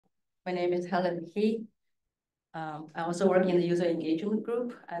My name is Helen He. I also work in the user engagement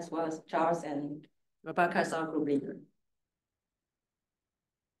group, as well as Charles and Rebecca as our group leader.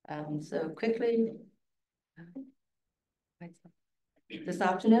 So quickly, this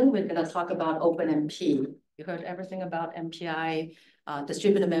afternoon, we're going to talk about OpenMP. You heard everything about MPI,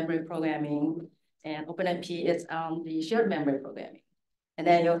 distributed memory programming, and OpenMP is on the shared memory programming. And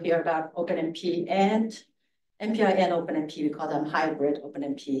then you'll hear about OpenMP and MPI and OpenMP. We call them hybrid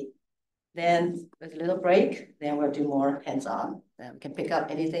OpenMP. Then with a little break, then we'll do more hands-on. Then we can pick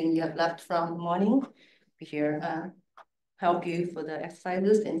up anything you have left from the morning. Be here, help you for the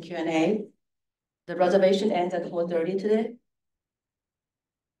exercises and Q&A. The reservation ends at 4:30 today.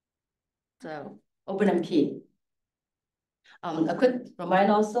 So OpenMP. A quick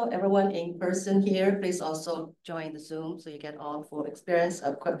reminder also, everyone in person here, please also join the Zoom so you get all full experience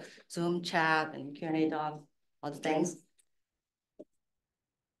of quick Zoom chat and Q&A doc, all the things.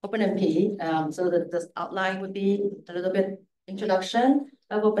 OpenMP, so the outline would be a little bit introduction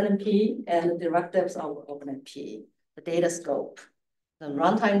of OpenMP and the directives of OpenMP, the data scope, the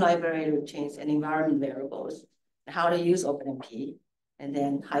runtime library routines and environment variables, how to use OpenMP, and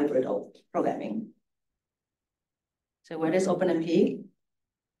then hybrid programming. So what is OpenMP?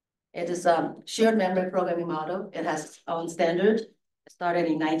 It is a shared memory programming model. It has its own standard. It started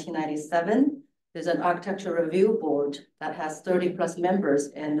in 1997. There's an architecture review board that has 30+ members,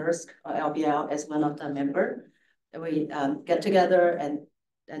 and NERSC or LBL as one of the members. We get together and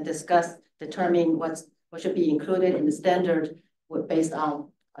discuss, determine what should be included in the standard based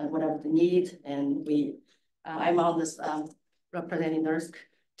on whatever the need. And I'm on this representing NERSC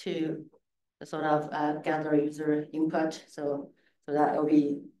to sort of gather user input. So that will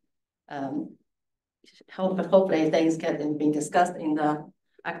be hopefully things get being discussed in the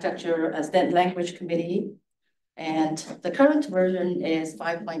architecture language committee. And the current version is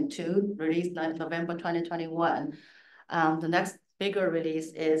 5.2, released November 2021. The next bigger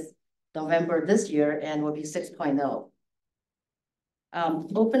release is November this year and will be 6.0.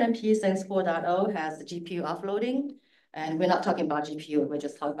 OpenMP since 4.0 has the GPU offloading. And we're not talking about GPU, we're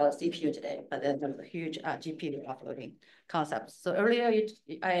just talking about CPU today, but then there's a huge GPU offloading concept. So earlier,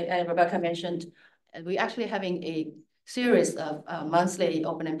 Rebecca mentioned, we actually having a series of monthly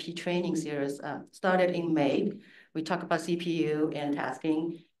OpenMP training series started in May. We talk about CPU and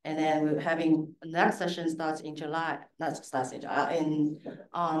tasking, and then we're having the next session starts in July,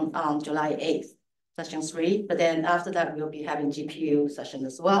 on July 8th. Session 3, but then after that, we'll be having GPU session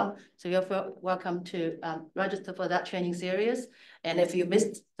as well. So you're welcome to register for that training series. And if you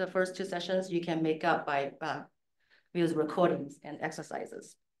missed the first 2 sessions, you can make up by use recordings and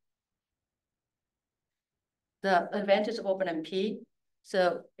exercises. The advantage of OpenMP,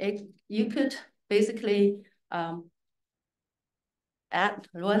 so you could basically add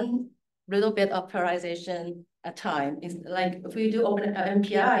one little bit of parallelization at time. It's like if we do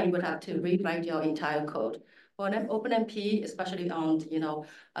OpenMPI, you would have to rewrite your entire code. For an OpenMP, especially on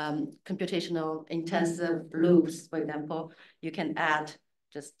computational intensive loops, for example, you can add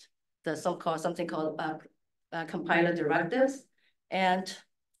just something called compiler directives, and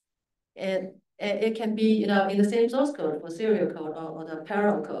it can be in the same source code for serial code or the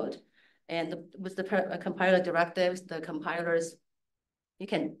parallel code, and with the compiler directives, the compilers you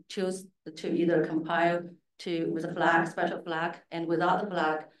can choose to either compile with a flag, special flag, and without the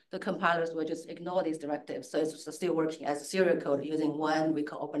flag, the compilers will just ignore these directives. So it's still working as a serial code using one we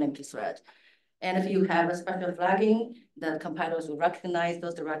call OpenMP thread. And if you have a special flagging, the compilers will recognize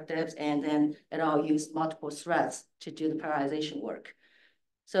those directives, and then it'll use multiple threads to do the parallelization work.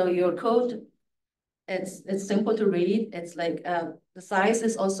 So your code, it's simple to read. It's like the size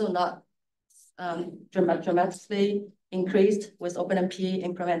is also not dramatically increased with OpenMP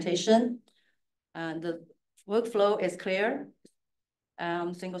implementation. And the workflow is clear.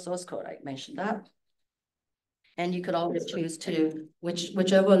 Single source code, I mentioned that. And you could always choose to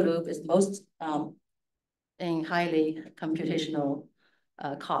whichever loop is most in highly computational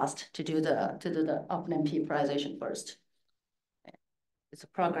cost to do the OpenMP parallelization first. It's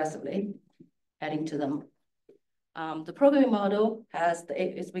progressively adding to them. The programming model has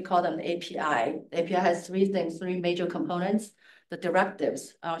we call them the API. The API has 3 major components. The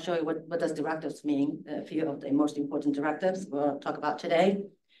directives, I'll show you what does directives mean, a few of the most important directives we'll talk about today.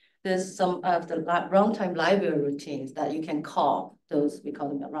 There's some of the runtime library routines that you can call. Those, we call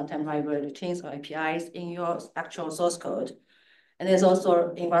them runtime library routines or APIs in your actual source code. And there's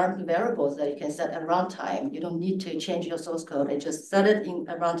also environment variables that you can set at runtime. You don't need to change your source code. You just set it in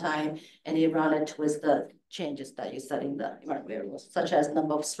a runtime and you run it with the changes that you set in the environment variables, such as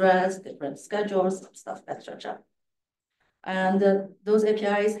number of threads, different schedules, stuff, etc. And those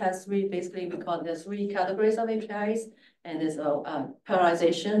APIs has three, basically we call there's three categories of APIs, and there's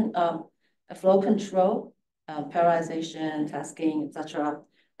parallelization, a flow control, parallelization, tasking, etc.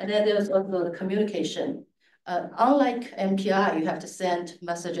 And then there's also the communication. Unlike MPI, you have to send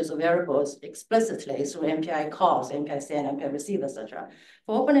messages or variables explicitly through MPI calls, MPI send, MPI receive, etc.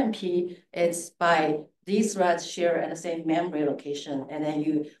 For OpenMP, it's by these threads share at the same memory location, and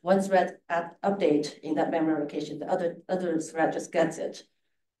then one thread update in that memory location, the other thread just gets it.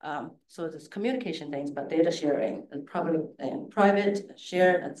 So there's communication things, but data sharing and public and private,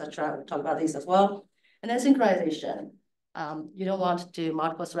 shared, etc. We'll talk about these as well. And then synchronization. You don't want to do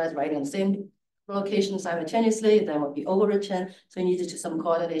multiple threads writing in the same location simultaneously, then will be overwritten. So you need to do some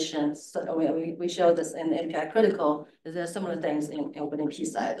coordination. So we show this in MPI critical. There are similar things in OpenMP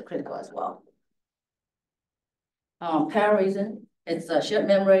side, the critical as well. Parallelism, it's a shared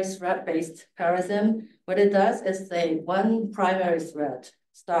memory thread-based parallelism. What it does is say one primary thread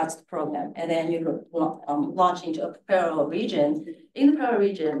starts the program, and then you launch into a parallel region. In the parallel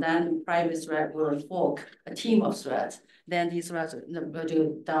region, then the primary thread will fork a team of threads. Then these threads will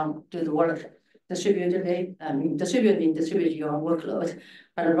do the work distributed your workload,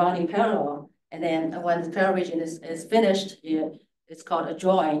 but running parallel. And then when the parallel region is finished, it's called a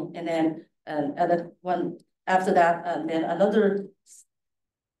join, and then after that, then another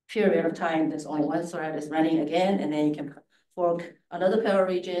period of time, there's only one thread is running again, and then you can fork another parallel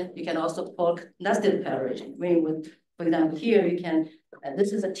region. You can also fork nested parallel region. For example, here you can,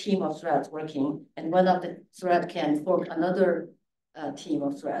 this is a team of threads working, and one of the thread can fork another team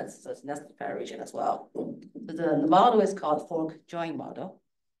of threads, so it's nested parallel region as well. The model is called fork join model.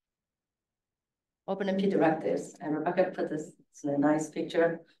 OpenMP directives, and Rebecca put this in a nice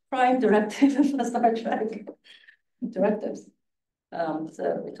picture. Prime directive for Star Trek directives.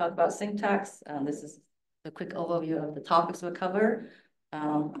 So we talk about syntax. This is a quick overview of the topics we'll cover.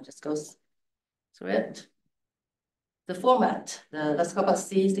 I'll just go through it. The format, let's talk about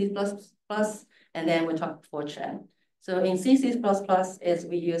C, C++, and then we'll talk Fortran. So in C, C++,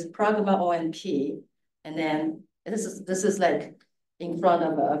 we use programmer ONP, and then this is like in front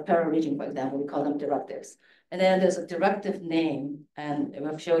of a parallel region, for example, we call them directives. And then there's a directive name, and it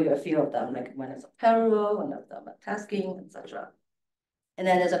will show you a few of them, like when it's a parallel, one of them a tasking, etc. And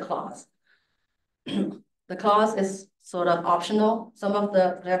then there's a clause. The clause is sort of optional. Some of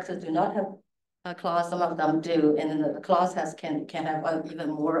the directives do not have a clause, some of them do, and then the clause can have even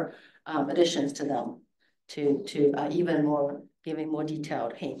more additions to them to even more, giving more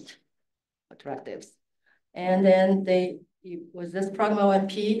detailed hint for directives. And then with this programmer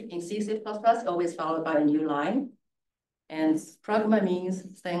ONP in C, C++, always followed by a new line. And programmer means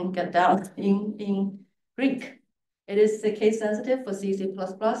thing get down in Greek. It is case sensitive for C, C++.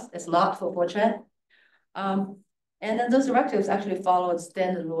 It's not for Fortran. And then those directives actually followed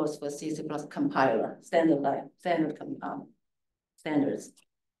standard rules for C, C++ compiler, standards.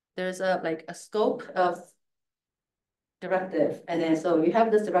 There's a scope of directive, and then so you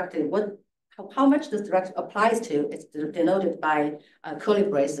have this directive. How much this directive applies to is denoted by curly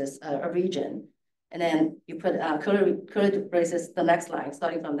braces, a region. And then you put curly braces, the next line,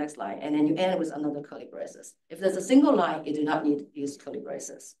 starting from the next line, and then you end with another curly braces. If there's a single line, you do not need to use curly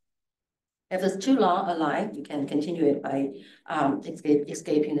braces. If it's too long a line, you can continue it by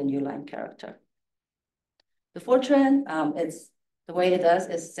escaping the new line character. The Fortran, the way it does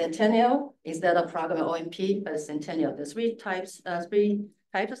is centennial instead of programmer OMP, but it's centennial. There's three types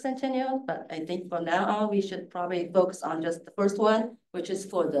of centennial, but I think from now on, we should probably focus on just the first one, which is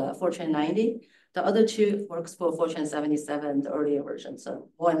for the Fortran 90. The other two works for Fortran 77, the earlier version. So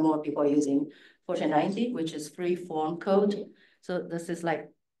more and more people are using Fortran 90, which is free form code. So this is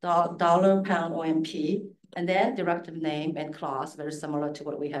like $pound OMP, and then directive name and class, very similar to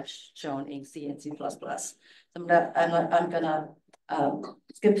what we have shown in C and C++. So I'm gonna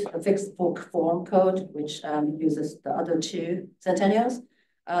skip the fixed form code, which uses the other two centennials.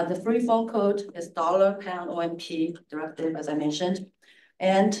 The free form code is $pound OMP directive, as I mentioned.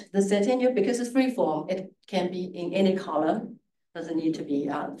 And the centennial, because it's free form, it can be in any column, doesn't need to be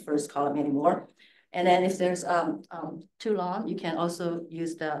the first column anymore. And then if there's too long, you can also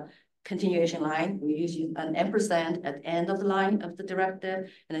use the continuation line. We use an ampersand at the end of the line of the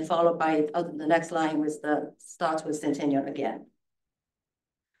directive, and then followed by the next line with starts with centennial again.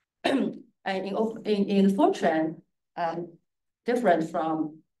 And in Fortran, different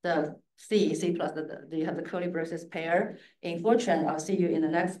from the C++, you have the curly braces pair. In Fortran, I'll see you in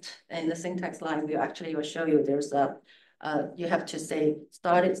the syntax line. Will show you there's you have to say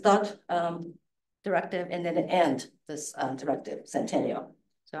start directive and then end this directive centennial.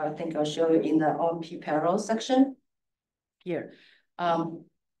 So I think I'll show you in the OMP parallel section. here.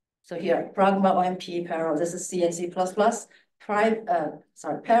 So here, pragma OMP parallel, this is C and C++.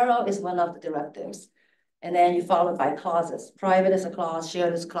 Parallel is one of the directives. And then you follow by clauses. Private is a clause,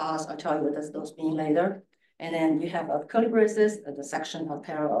 shared is a clause. I'll tell you what those mean later. And then you have a curly braces at the section of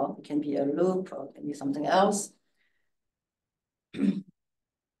parallel. It can be a loop or it can be something else. In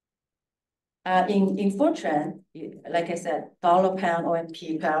Fortran, like I said, $pound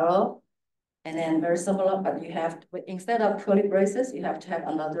OMP parallel. And then very similar, but you have to, instead of curly braces, you have to have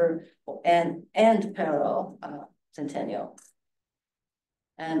another and parallel centennial.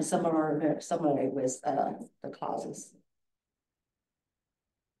 And similarly with the clauses.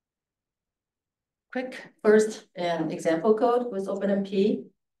 Quick first example code with OpenMP.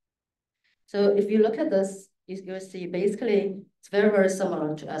 So if you look at this, you'll see basically it's very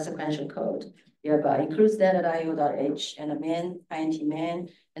similar to a sequential code. You have include standard IO.h and a main, int main,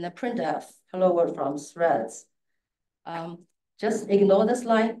 and a printf, hello world from threads. Just ignore this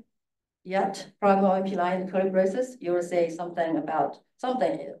line. Yet, pragma OMP line, curly braces, you will say something about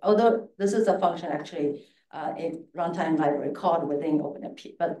something, although this is a function actually in runtime library called within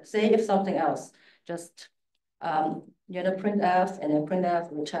OpenMP. But say if something else, just printf and then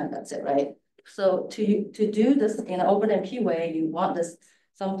printf return, that's it, right? So to do this in an OpenMP way, you want this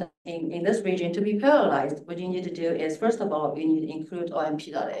something in this region to be parallelized. What you need to do is, first of all, you need to include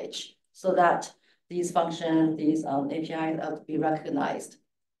OMP.h so that these functions, these APIs are to be recognized.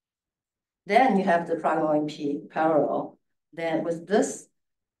 Then you have the pragma OMP parallel. Then with this,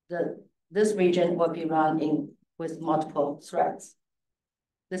 this region will be run with multiple threads.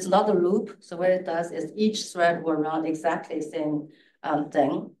 This is not a loop. So what it does is each thread will run exactly the same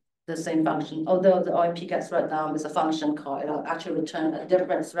thing, the same function. Although the OMP gets read down with a function call, it'll actually return a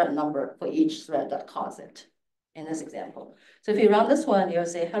different thread number for each thread that calls it in this example. So if you run this one, you'll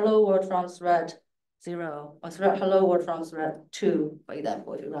say hello world from thread 0 or hello world from thread 2, for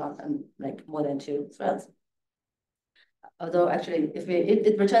example, if you run like more than 2 threads. Although actually, if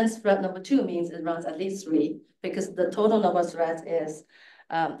it returns thread number 2, means it runs at least 3, because the total number of threads is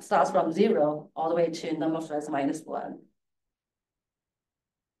starts from 0 all the way to number of threads -1.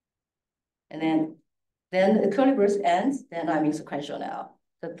 And then the curly brace ends, then I'm in sequential now.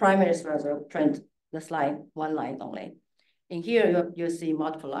 The primary threads will print this line, one line only. In here, you'll see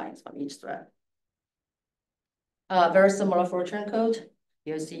multiple lines from each thread. Very similar Fortran code.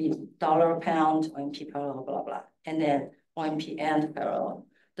 You'll see $pound, OMP parallel, blah, blah, and then OMP and parallel.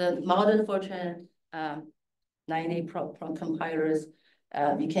 The modern Fortran 90 Pro compilers,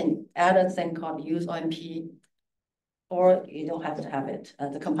 you can add a thing called use OMP, or you don't have to have it.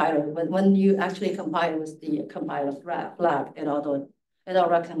 The compiler, when you actually compile with the compiler flag, it'll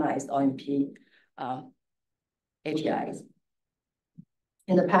recognize OMP APIs.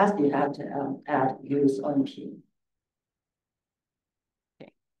 In the past, you had to add use OMP.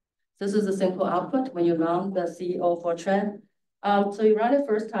 Okay. This is a simple output when you run the CEO Fortran. So you run it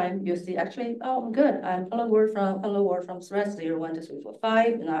first time, you see actually, oh, good. I'm hello world from thread 0, 1, 2, 3, 4,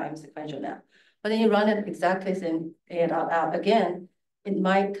 5. Now I'm sequential now. But then you run it exactly same out again, it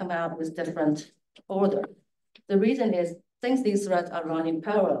might come out with different order. The reason is, since these threads are running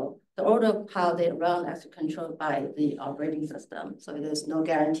parallel, the order of how they run is controlled by the operating system. So there's no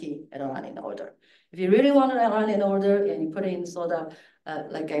guarantee it'll run in order. If you really want to run in order and you put in sort of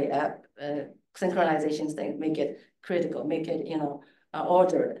like a synchronization thing, make it critical, make it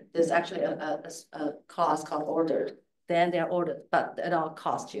ordered. There's actually a class called ordered. Then they're ordered, but it all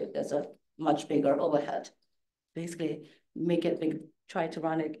costs you. There's a much bigger overhead. Basically, make it big, try to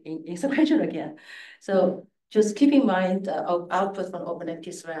run it in sequential again. So just keep in mind the output from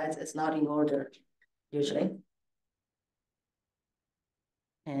OpenMP threads is not in order, usually.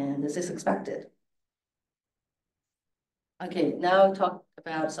 And this is expected. Okay, now talk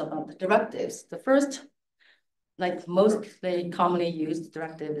about some of the directives. The first, like mostly commonly used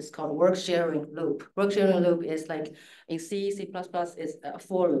directive, is called work sharing loop. Work sharing loop is like in C, C++ is a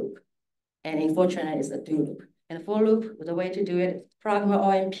for loop. And in Fortran, it's a do loop. And for loop, the way to do it, pragma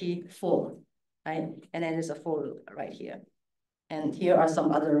OMP for, right? And then there's a for loop right here. And here are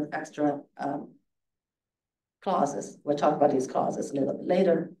some other extra clauses. We'll talk about these clauses a little bit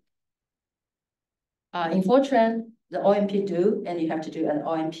later. In Fortran, the OMP do, and you have to do an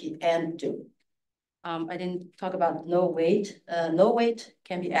OMP and do. I didn't talk about no wait. No wait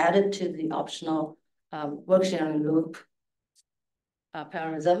can be added to the optional work sharing loop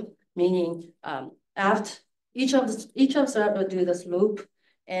parallelism, meaning after each of thread will do this loop,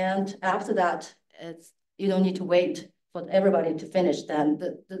 and after that, you don't need to wait for everybody to finish. Then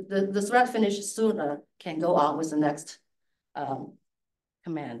the thread finished sooner can go on with the next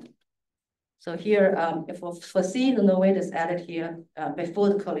command. So here, if for C, the no wait is added here before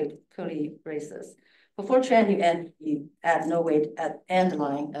the curly braces. For Fortran, you add no wait at end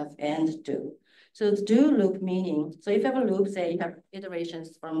line of end do. So the do loop meaning, so if you have a loop, say you have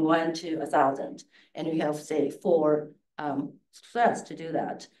iterations from 1 to 1,000, and you have, say, 4 threads to do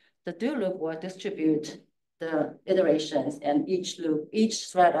that. The do loop will distribute the iterations, and each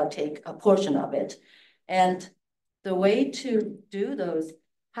thread will take a portion of it. And the way to do those,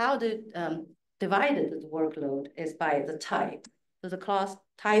 how to divide the workload is by the type. So the class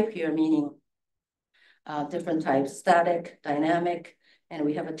type here meaning different types, static, dynamic, and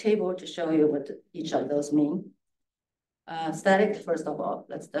we have a table to show you what each of those mean. Static, first of all,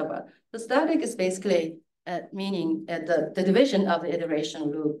 let's talk about. The static is basically meaning the division of the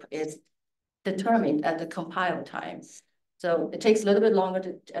iteration loop is determined at the compile time. So it takes a little bit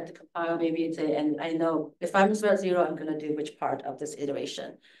longer at the compile, maybe it's and I know if I'm thread 0, I'm gonna do which part of this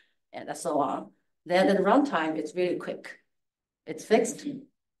iteration, and so on. Then at the runtime, it's really quick. It's fixed.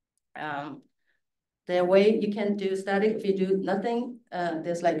 The way you can do static, if you do nothing,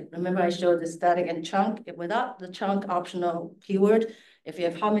 there's like, remember I showed the static and chunk. If without the chunk optional keyword, if you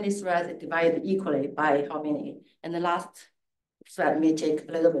have how many threads, it divided equally by how many. And the last thread may take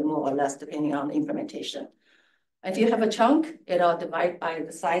a little bit more or less depending on the implementation. If you have a chunk, it'll divide by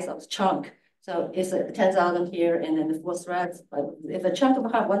the size of the chunk. So it's 10,000 here and then the 4 threads. But if a chunk of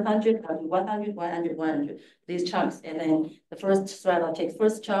 100, I'll do 100, 100, 100, these chunks. And then the first thread will take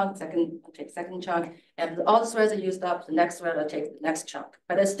first chunk, second will take second chunk. And all the threads are used up, the next thread will take the next chunk.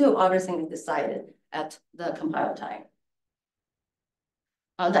 But it's still everything is decided at the compile time.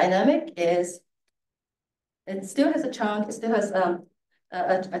 Dynamic is, it still has a chunk, it still has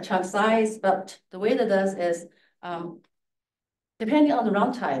a chunk size, but the way that it does is depending on the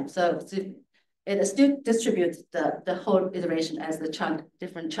runtime. So it still distributes the whole iteration as the chunk,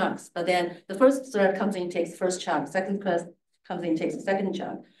 different chunks. But then the first thread comes in, takes the first chunk, second thread comes in, takes the second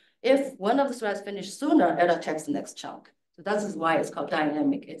chunk. If one of the threads finishes sooner, it'll take the next chunk. So that's why it's called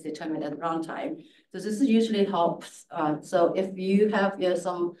dynamic. It's determined at runtime. So this usually helps. So if you have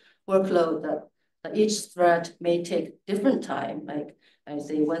some workload that each thread may take different time, like I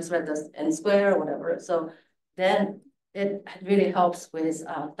say one thread does n square or whatever. So then it really helps with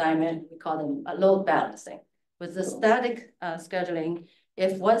dynamic, we call them load balancing. With the static scheduling,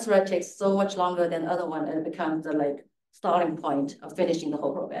 if one thread takes so much longer than the other one, it becomes the starting point of finishing the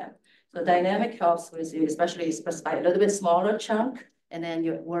whole program. So dynamic helps with you, especially specify a little bit smaller chunk, and then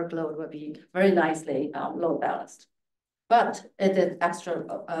your workload will be very nicely load balanced. But it is extra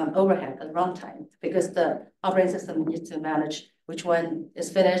overhead at runtime because the operating system needs to manage which one is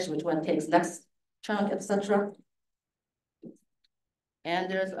finished, which one takes next chunk, etc.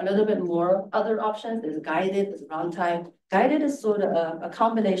 And there's a little bit more other options. There's guided, there's runtime. Guided is sort of a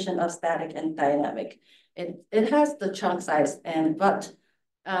combination of static and dynamic. It has the chunk size, but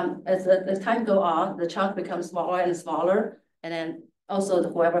as time goes on, the chunk becomes smaller and smaller, and then also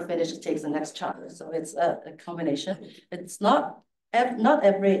whoever finishes takes the next chunk. So it's a combination. It's not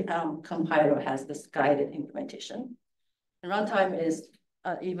every compiler has this guided implementation. And runtime is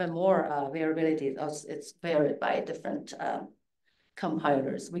even more variability. It's varied by different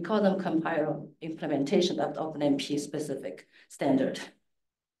compilers. We call them compiler implementation of the OpenMP specific standard.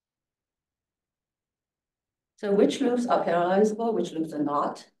 So which loops are parallelizable, which loops are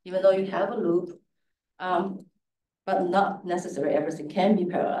not? Even though you have a loop, but not necessarily everything can be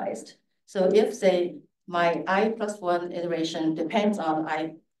parallelized. So if, say, my I+1 iteration depends on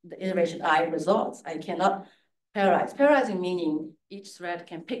the iteration I results, I cannot parallelize. Parallelizing meaning each thread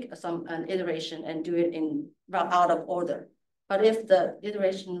can pick an iteration and do it out of order. But if the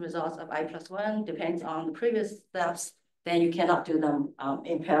iteration results of I+1 depends on the previous steps, then you cannot do them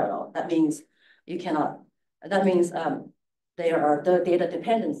in parallel. That means you cannot. That means there are the data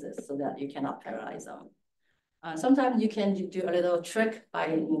dependencies, so that you cannot parallelize them. Sometimes you can do a little trick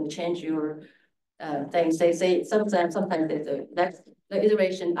by change your things. Sometimes the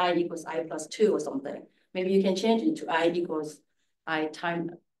iteration I equals I+2 or something. Maybe you can change it to I equals I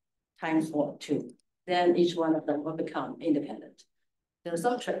times 2. Then each one of them will become independent. There are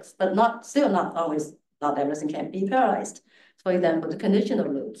some tricks, but still not always. Not everything can be parallelized. For example, the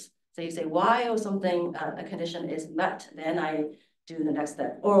conditional loops. So you say while something a condition is met, then I do the next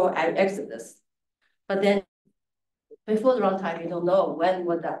step, or I exit this. But then before the runtime, you don't know when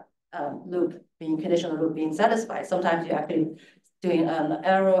would that conditional loop being satisfied. Sometimes you're actually doing an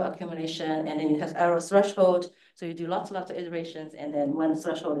error accumulation, and then it has error threshold. So you do lots of iterations, and then when the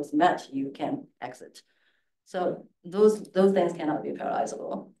threshold is met, you can exit. So those things cannot be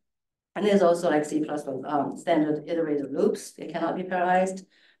parallelizable. And there's also like C++ standard iterator loops. They cannot be parallelized.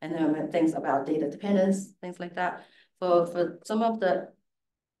 and then things about data dependence, things like that. For some of the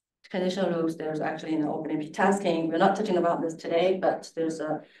conditional loops, there's actually an OpenMP tasking. We're not touching about this today, but there's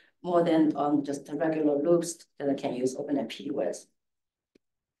more than just the regular loops that I can use OpenMP with.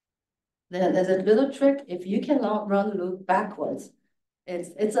 Then there's a little trick. If you cannot run the loop backwards,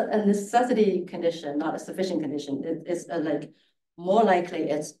 it's a necessity condition, not a sufficient condition. It's like more likely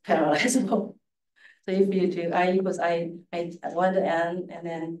it's parallelizable. So if you do I equals I 1 to n, and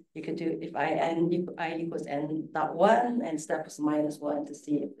then you could do if I equals n dot 1 and steps minus 1 to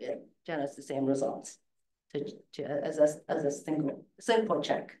see if it generates the same results as a simple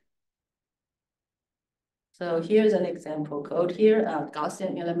check. So here's an example code here,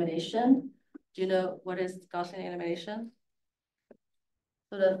 Gaussian elimination. Do you know what is Gaussian elimination?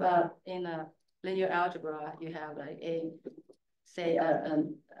 Sort of in a linear algebra, you have like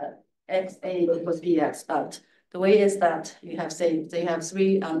xa equals bx, but the way is that you have you have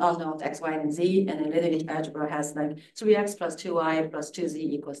three unknowns x, y, and z, and a linear algebra has like 3x plus 2y plus 2z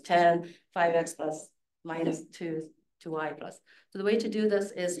equals 10, 5x plus minus 2y plus. So the way to do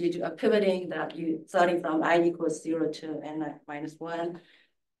this is you do a pivoting that you starting from I equals 0 to n minus 1.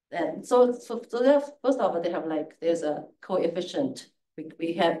 And so first of all, they have like there's a coefficient.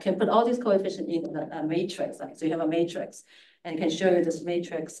 We can put all these coefficients in a matrix. Right? So you have a matrix, and it can show you this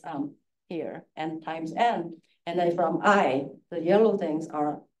matrix here, n times n. And then from I, the yellow things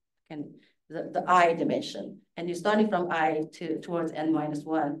are the I dimension. And you're starting from I towards n minus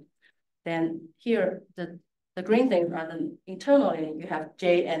 1. Then here, the green things are then internally, you have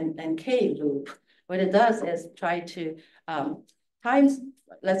J and K loop. What it does is try to times,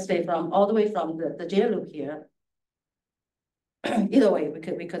 let's say from all the way from the J loop here. Either way,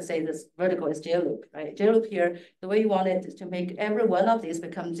 we could say this vertical is J loop, right? J loop here, the way you want it is to make every one of these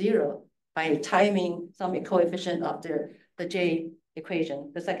become 0 by timing some coefficient of the J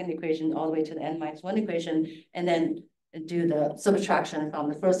equation, the second equation all the way to the n minus 1 equation, and then do the subtraction from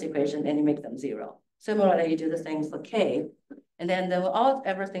the first equation and you make them 0. Similarly, you do the things for K, and then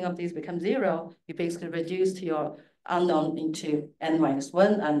everything of these becomes 0, you basically reduce your unknown into n minus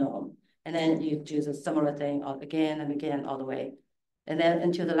 1 unknown. And then you do the similar thing again and again all the way. And then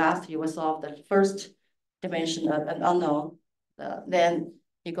until the last, you will solve the first dimension of an unknown. Then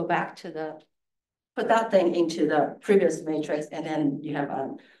you go back to put that thing into the previous matrix, and then you have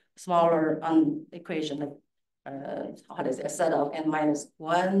a smaller equation, a set of n minus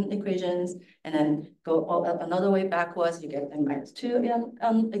 1 equations, and then go another way backwards, you get n minus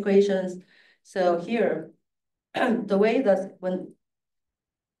 2 equations. So here, the way that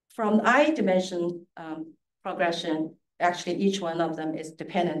from I dimension progression, actually each one of them is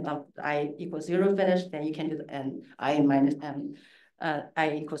dependent on I equals 0 finish, then you can do the I minus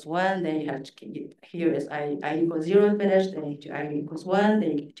I equals 1, then you have to, here is I equals 0 finish, then you do I equals 1,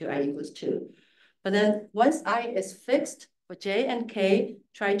 then you do I equals 2. But then once I is fixed for J and K,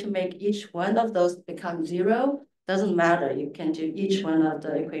 try to make each one of those become 0. Doesn't matter, you can do each one of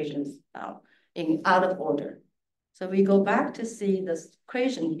the equations out of order. So we go back to see this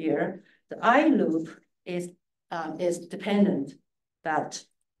equation here. The I loop is dependent that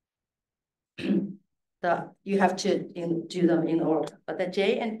you have to do them in order, but the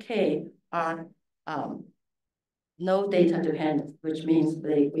J and K are no data dependent, which means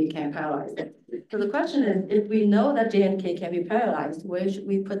we can parallelize it. So the question is, if we know that J and K can be parallelized, where should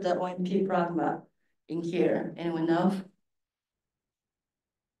we put the OMP pragma in here? Anyone know?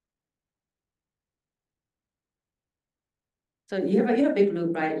 So you have a big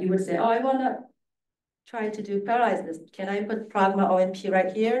loop, right? You would say, oh, I want to try to parallelize this. Can I put pragma OMP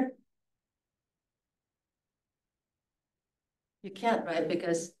right here? You can't, right?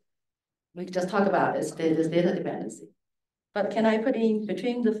 Because we just talked about this data dependency. But can I put in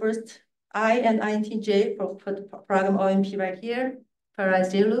between the first I and INTJ, put pragma OMP right here,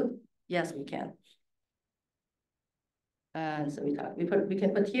 parallelized J loop? Yes, we can. And so we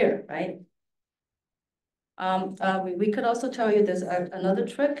can put here, right? We could also tell you there's another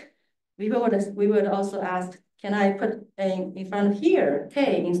trick. We would also ask, can I put in front of here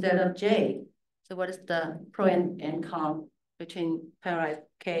K instead of J? So what is the pro and con between parallelized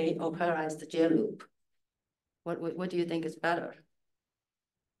K or parallelized J loop? What do you think is better?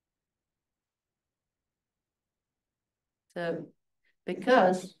 So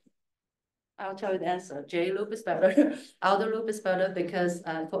because I'll tell you the answer. J loop is better. Outer loop is better because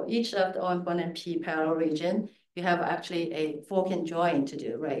for each of the OpenMP parallel region, you have actually a fork and join to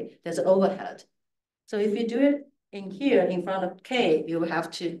do, right? There's an overhead. So if you do it in here in front of K, you will have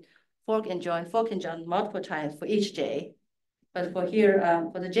to fork and join multiple times for each J. But for here,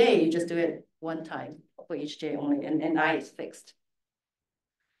 for the J, you just do it one time for each J only, and I is fixed.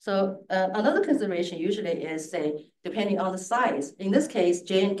 So another consideration usually is, say, depending on the size. In this case,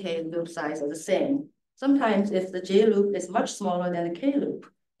 J and K loop size are the same. Sometimes if the J loop is much smaller than the K loop,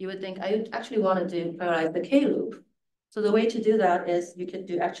 you would think, I actually want to parallelize the K loop. So the way to do that is you can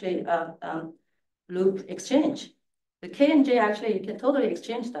do actually loop exchange. The K and J actually, you can totally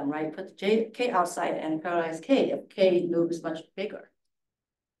exchange them, right? Put K outside and parallelize K if K loop is much bigger.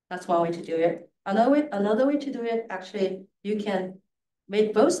 That's one way to do it. Another way to do it, actually, you can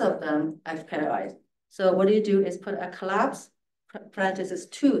make both of them as parallelized. So what you do is put a collapse parenthesis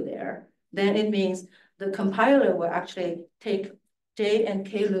 2 there. Then it means the compiler will actually take J and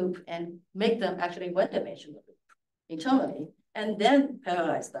K loop and make them actually one-dimensional loop internally, and then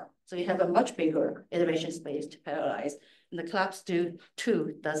parallelize them. So you have a much bigger iteration space to parallelize. And the collapse 2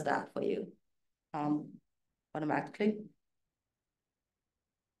 does that for you automatically.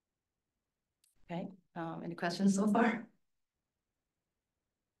 Okay, any questions so far?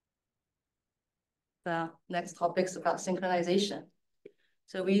 The next topic is about synchronization.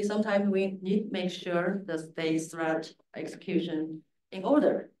 So sometimes we need to make sure the space thread execution in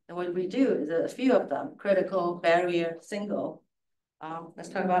order. And what we do is a few of them: critical, barrier, single. Let's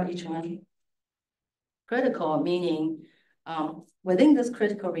talk about each one. Critical meaning within this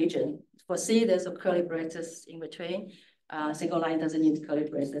critical region, for C, there's a curly braces in between. Single line doesn't need curly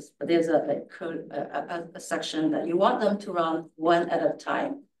braces, but there's a section that you want them to run one at a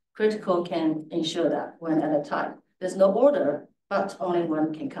time. Critical can ensure that one at a time. There's no order, but only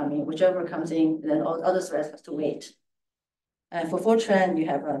one can come in. Whichever comes in, then all other threads have to wait. And for Fortran, you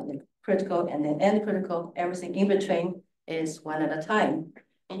have critical and then end critical. Everything in between is one at a time.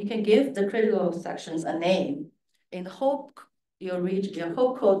 And you can give the critical sections a name. In the whole your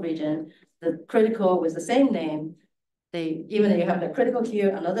whole code region, the critical with the same name, even if you have the critical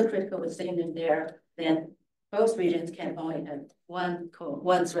here, another critical with the same name there, then both regions can only have one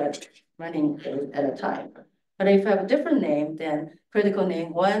thread running at a time. But if you have a different name, then critical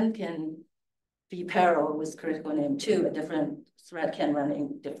name 1 can be parallel with critical name 2. A different thread can run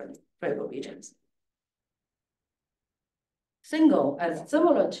in different critical regions. Single, as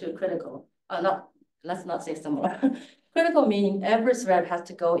similar to critical, let's not say similar. Critical meaning every thread has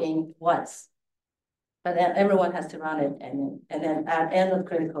to go in once, but then everyone has to run it, and then at end of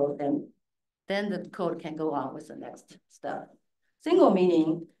critical, then the code can go on with the next step. Single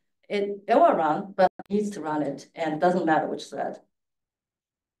meaning it will run, but needs to run it, and it doesn't matter which thread.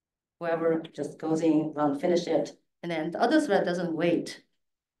 Whoever just goes in, finish it, and then the other thread doesn't wait.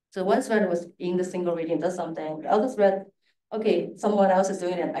 So one thread was in the single region, does something, the other thread, okay, someone else is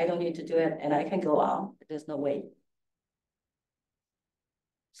doing it, I don't need to do it, and I can go on. There's no wait.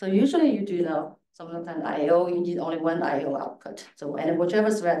 So usually you do sometimes I/O, you need only one I/O output. So and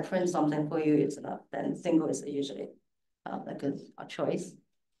whichever thread prints something for you is enough. Then single is usually a good choice.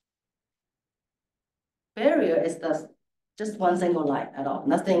 Barrier is just one single line at all,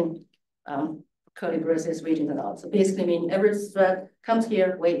 nothing curly braces regions at all. So basically, mean every thread comes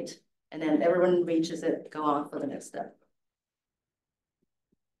here, wait, and then everyone reaches it, go on for the next step.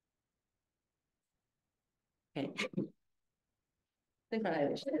 Okay.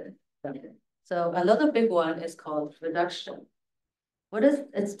 Synchronization. So another big one is called reduction.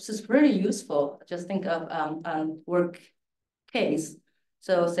 It's just really useful. Just think of work case.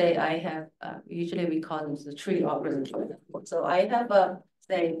 So say I have, usually we call them the tree algorithm. So I have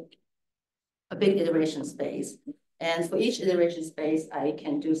say a big iteration space. And for each iteration space, I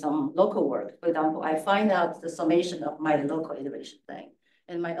can do some local work. For example, I find out the summation of my local iteration thing.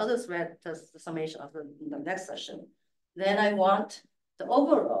 And my other thread does the summation of the next session. Then I want the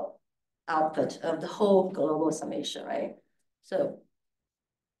overall output of the whole global summation, right? So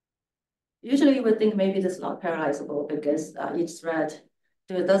usually you would think maybe this is not parallelizable because each thread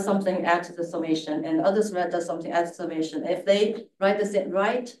does something, adds to the summation, and other thread does something, adds to the summation. If they write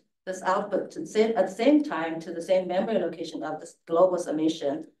this output at the same time to the same memory location of this global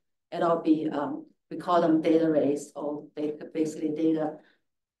summation, it'll be, we call them data race, or basically data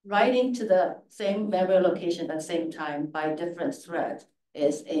writing to the same memory location at the same time by different thread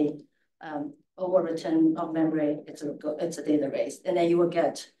is a overwritten of memory. It's a data race, and then you will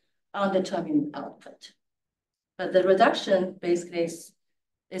get undetermined output. But the reduction basically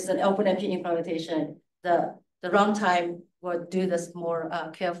is an OpenMP implementation. The runtime will do this more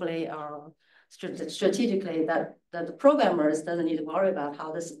carefully or strategically, that the programmers doesn't need to worry about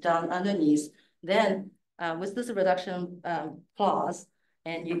how this is done underneath. Then with this reduction clause,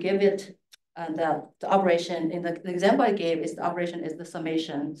 and you give it the operation in the example I gave is the operation is the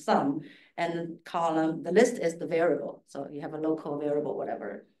summation sum, and the column, the list is the variable. So you have a local variable,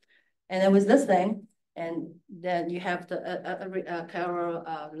 whatever. And then with this thing, And then you have a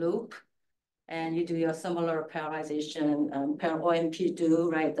parallel loop, and you do your similar parallelization, OMP do,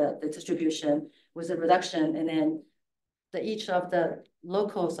 right, the distribution with the reduction, and then each of the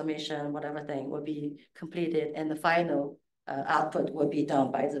local summation, whatever thing, will be completed, and the final output will be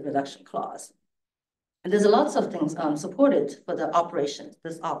done by the reduction clause. And there's lots of things supported for the operations.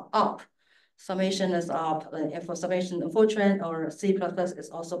 This op. Summation is op, and for summation in Fortran or C++ is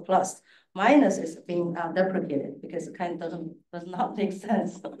also plus. Minus is being deprecated because it kind of does not make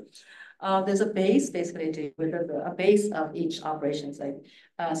sense. There's a base basically a base of each operations, like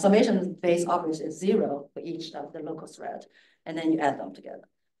summation base operation is 0 for each of the local thread, and then you add them together.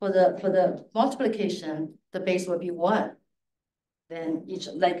 For the multiplication, the base will be 1. Then each,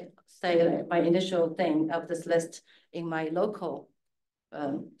 like say like my initial thing of this list in my local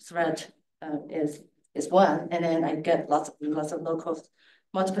thread is 1, and then I get lots of local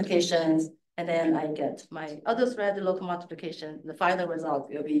multiplications, and then I get my other thread, the local multiplication. The final result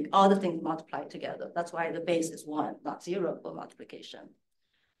will be all the things multiplied together. That's why the base is 1, not 0 for multiplication,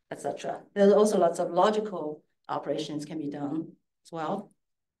 etc. There's also lots of logical operations can be done as well.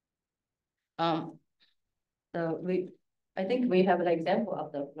 So I think we have an example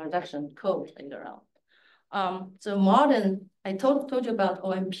of the reduction code later on. So modern, I told you about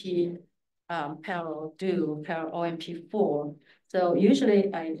OMP parallel do, parallel OMP4. So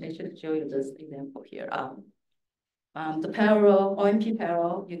usually I should show you this example here. The parallel, OMP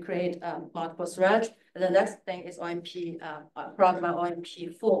parallel, you create multiple threads. And the next thing is OMP, program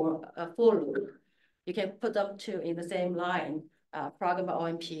OMP4, for loop. You can put them two in the same line, program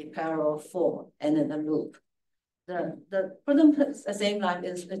OMP parallel 4, and then the loop. The put them the same line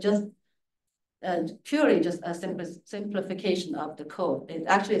is just purely just a simplification of the code. It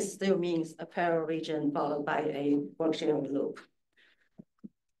actually still means a parallel region followed by a work sharing loop.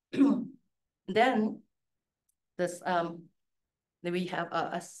 Then this we have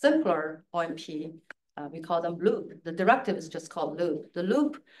a simpler OMP. We call them loop. The directive is just called loop. The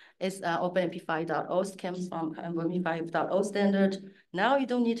loop is OpenMP 5.0, comes from OpenMP 5.0 standard. Now you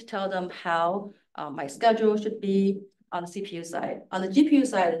don't need to tell them how my schedule should be on the CPU side. On the GPU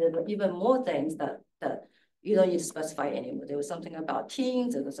side, there are even more things that you don't need to specify anymore. There was something about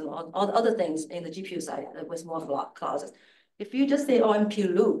teams, and there's all the other things in the GPU side that was more clauses. If you just say OMP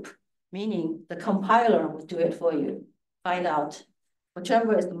loop, meaning the compiler will do it for you, find out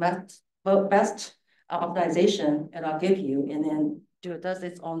whichever is the best optimization, and I'll give you, and then does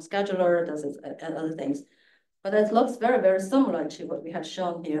its own scheduler, does its other things. But it looks very, very similar to what we have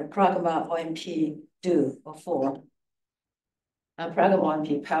shown here, program OMP do or for. Program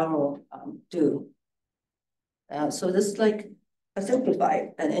OMP parallel do. So this is like a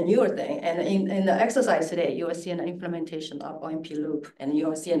simplified and a newer thing. And in the exercise today, you will see an implementation of OMP loop, and you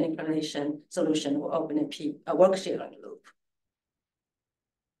will see an implementation solution of OpenMP, a work sharing loop.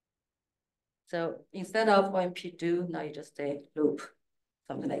 So instead of OMP do, now you just say loop,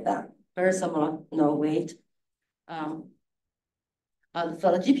 something like that. Very similar, no wait. For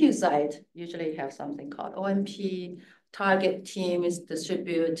the GPU side, usually you have something called OMP, target teams,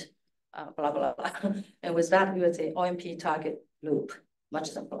 distribute, blah, blah, blah. And with that, we would say OMP target loop, much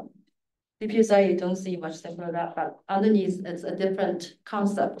simpler. GPU side, you don't see much simpler than that, but underneath, it's a different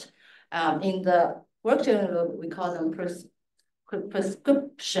concept. In the work sharing loop, we call them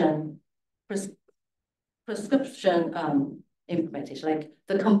prescription implementation. Like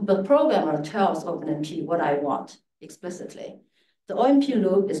the programmer tells OpenMP what I want explicitly. The OMP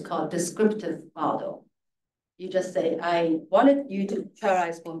loop is called descriptive model. You just say, I wanted you to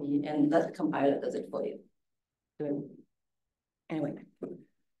parallelize for me, and let the compiler does it for you. Good. Anyway,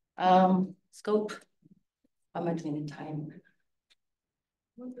 scope. How am I doing in time?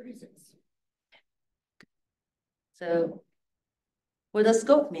 1:36. So what does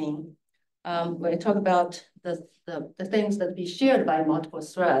scope mean? When we talk about the things that be shared by multiple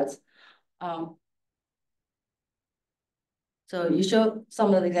threads. So you showed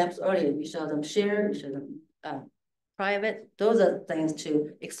some of the examples earlier. You showed them shared, you showed them private. Those are things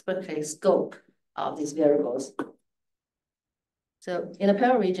to explicitly scope of these variables. So in a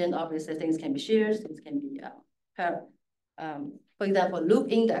parallel region, obviously things can be shared, things can be for example, loop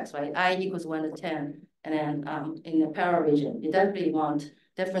index, right? I equals 1 to 10. And then in the parallel region, you definitely want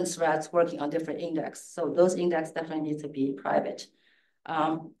different threads working on different index. So those index definitely need to be private.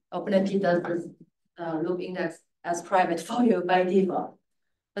 OpenMP does this loop index as private for you by default.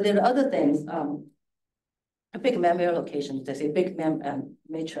 But there are other things, a big memory location, there's a big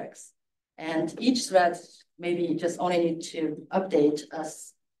matrix. And each thread maybe just only need to update a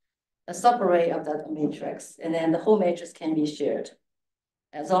subarray of that matrix. And then the whole matrix can be shared.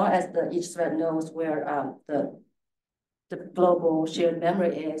 as long as each thread knows where the global shared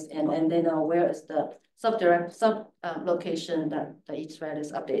memory is, and they know where is the location that each thread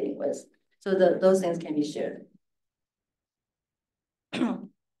is updating with. So those things can be shared.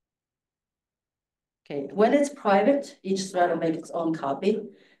 Okay, when it's private, each thread will make its own copy.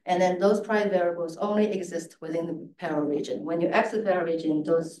 And then those private variables only exist within the parent region. When you exit the parent region,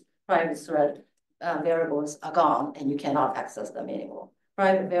 those private thread variables are gone and you cannot access them anymore.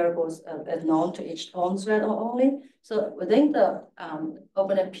 Private variables are known to each own thread only. So within the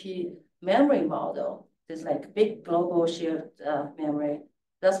OpenMP memory model, there's like big global shared memory.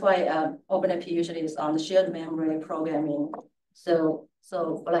 That's why OpenMP usually is on the shared memory programming. So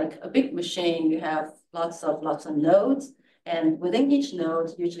like a big machine, you have lots of nodes, and within each node,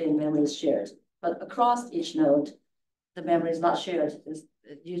 usually memory is shared. But across each node, the memory is not shared.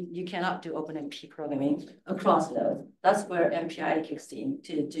 You cannot do OpenMP programming across nodes. That's where MPI kicks in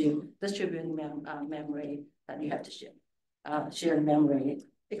to do distributed memory that you have to share memory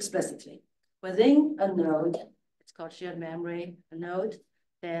explicitly. Within a node, it's called shared memory, a node,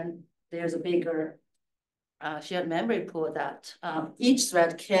 then there's a bigger shared memory pool that each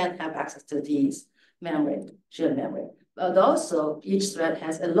thread can have access to these shared memory. But also each thread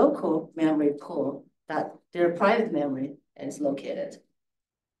has a local memory pool that their private memory is located.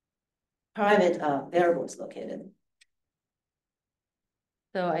 Private variables located.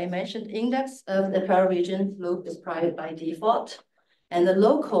 So I mentioned index of the parent region loop is private by default. And the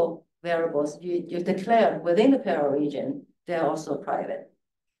local variables you declare within the parent region, they're also private.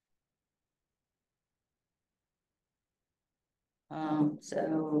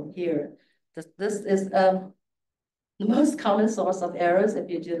 So here, this is the most common source of errors if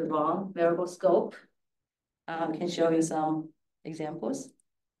you do the wrong variable scope. I can show you some examples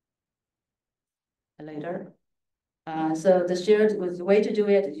later. So the way to do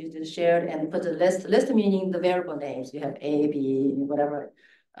it is you do the shared and put the list meaning the variable names. You have A, B, whatever,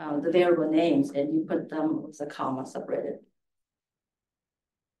 the variable names, and you put them with a comma separated.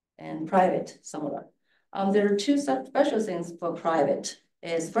 And private, similar. There are two special things for private.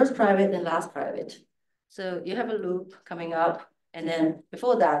 Is first private and last private. So you have a loop coming up, and then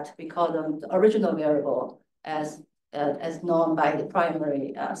before that, we call them the original variable as known by the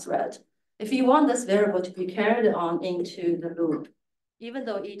primary thread. If you want this variable to be carried on into the loop, even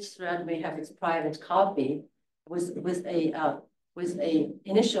though each thread may have its private copy with a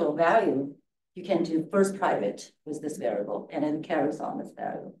initial value, you can do first private with this variable, and then it carries on this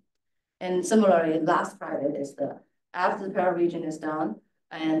value. And similarly, last private is after the parent region is done,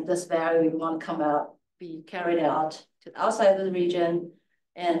 and this value you want to come out, be carried out to outside of the region.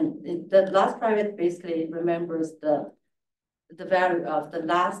 And the last private basically remembers the value of the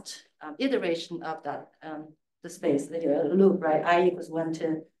last iteration of that the space, the loop, right? I equals 1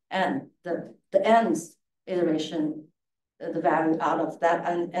 to n. The nth iteration, the value out of that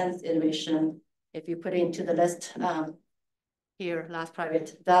nth iteration, if you put it into the list here, last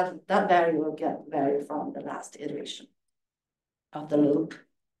private, that value will get value from the last iteration of the loop.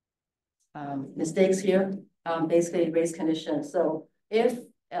 Mistakes here, basically race condition. So if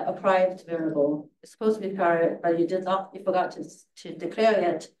a private variable is supposed to be private, but you forgot to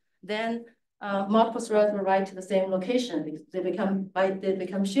declare it, then multiple threads will write to the same location because they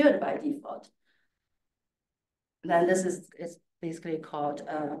become shared by default. And then this is basically called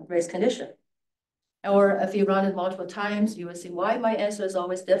race condition. Or if you run it multiple times, you will see why my answer is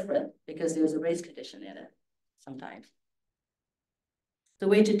always different, because there's a race condition in it sometimes. The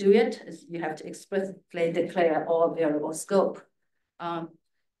way to do it is you have to explicitly declare all variable scope.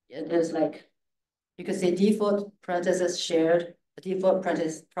 There's like, you can say default parenthesis shared, the default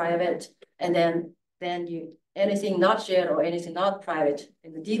parenthesis private, and then anything not shared or anything not private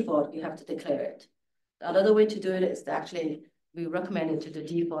in the default, you have to declare it. Another way to do it is to actually, we recommend it to the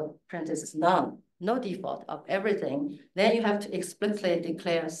default parenthesis none, no default of everything. Then you have to explicitly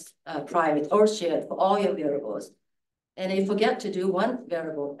declare private or shared for all your variables. And if you forget to do one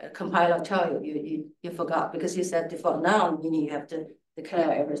variable, a compiler will tell you forgot because you said default none, meaning you have to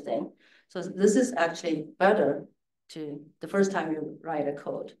declare everything. So this is actually better to the first time you write a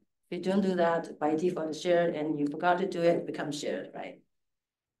code. If you don't do that, by default it's shared, and you forgot to do it, it becomes shared, right?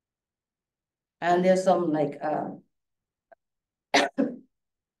 And there's some like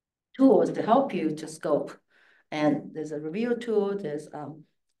tools to help you to scope. And there's a review tool. There's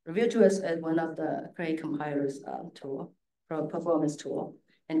review tool is one of the great compilers tool, performance tool.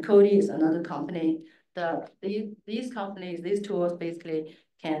 And Cody is another company. These companies, these tools basically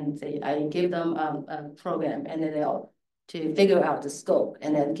can say, I give them a program and then they'll to figure out the scope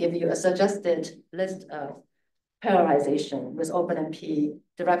and then give you a suggested list of parallelization with OpenMP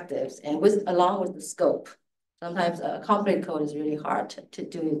directives and along with the scope. Sometimes a complex code is really hard to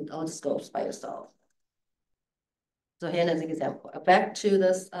do all the scopes by yourself. So here's an example. Back to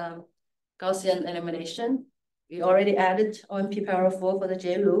this Gaussian elimination. We already added OMP power 4 for the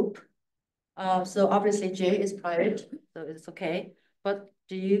J loop. So obviously J is private, so it's okay. But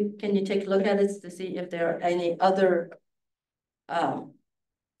can you take a look at it to see if there are any other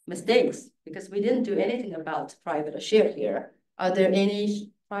mistakes? Because we didn't do anything about private or shared here. Are there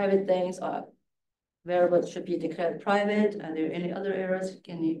any private things or variables should be declared private? Are there any other errors?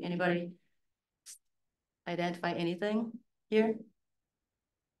 Anybody identify anything here?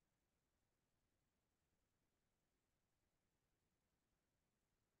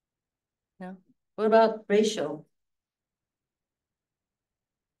 No. What about ratio?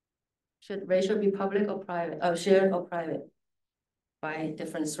 Should ratio be public or private? Oh, shared or private by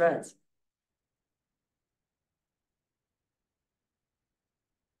different threads?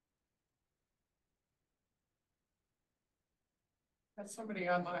 That's somebody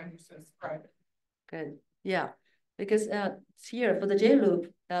online who says private. Good. Yeah, because here for the J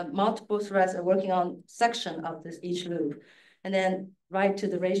loop, multiple threads are working on section of this each loop, and then write to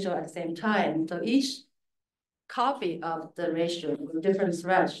the ratio at the same time. So each copy of the ratio with different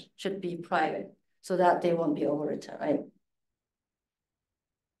threads should be private so that they won't be overwritten, right?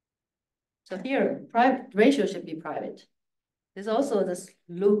 So here, private ratio should be private. There's also this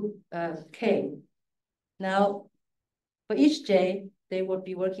loop K. Now, for each J, they would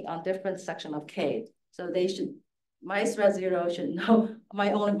be working on different section of K. So they should, my thread 0 should know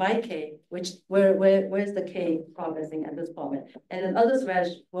only my K, where's the K progressing at this moment. And then other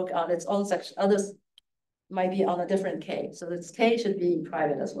threads work on its own section. Others might be on a different K. So this K should be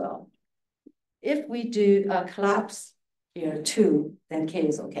private as well. If we do a collapse here too, then K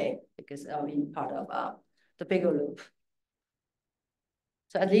is okay because it'll be part of the bigger loop.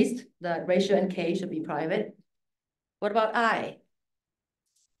 So at least the ratio and K should be private. What about I?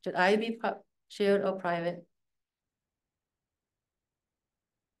 Should I be shared or private?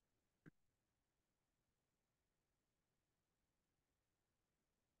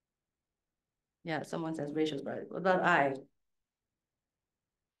 Yeah, someone says ratio is private. What about I?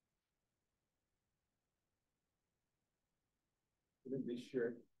 Be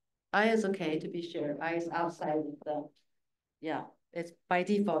shared. I is okay to be shared. I is outside of the, yeah, it's by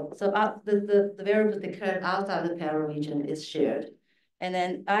default. So the variable declared outside the parallel region is shared. And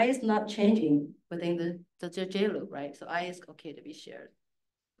then I is not changing within the J loop, right? So I is okay to be shared.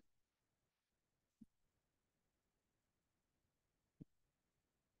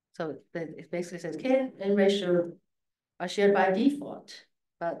 So it basically says K and ratio are shared by default,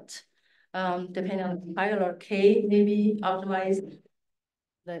 but depending on the compiler, K may be optimized.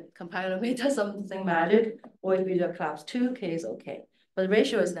 The compiler may do something magic, or if we do a collapse 2, K is okay. But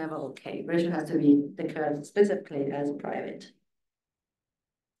ratio is never okay. Ratio has to be declared specifically as private.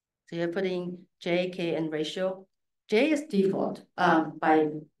 So you're putting J, K, and ratio. J is default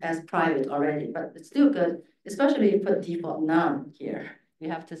as private already, but it's still good, especially if you put default none here. You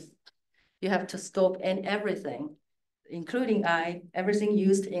have to scope in everything, including I, everything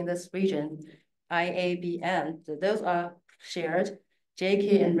used in this region, I, A, B, N. So those are shared. J,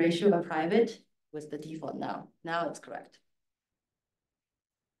 K, and ratio are private with the default now. Now it's correct.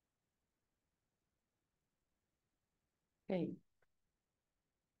 Okay.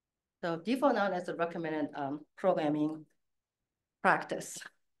 So default noun is a recommended programming practice.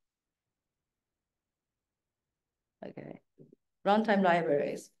 Okay. Runtime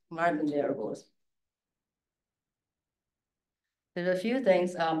libraries, environment variables. There's a few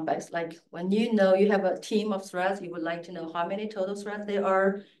things, but like when you know you have a team of threads, you would like to know how many total threads there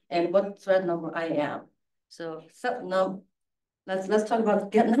are and what thread number I am. So let's talk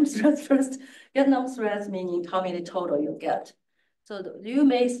about get num threads first. Get num threads meaning how many total you get. So you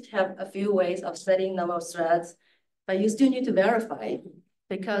may have a few ways of setting number of threads, but you still need to verify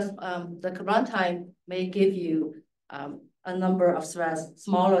because the runtime may give you a number of threads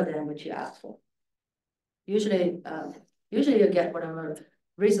smaller than what you asked for. Usually you get whatever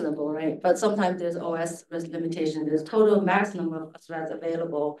reasonable, right? But sometimes there's OS limitation. There's total maximum of threads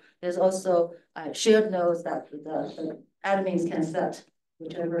available. There's also shared nodes that the admins can set,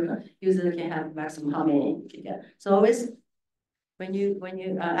 whichever user can have maximum how many you can get. So always when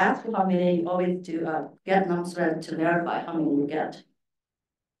you ask for how many, you always do get num thread to verify how many you get.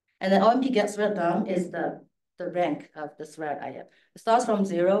 And then OMP get thread num is the rank of the thread I have. It starts from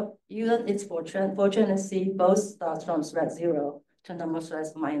 0. Even it's Fortran and C both start from thread 0 to number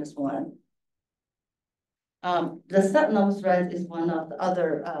threads -1. The set num thread is one of the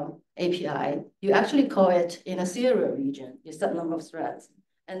other API. You actually call it in a serial region, you set number of threads.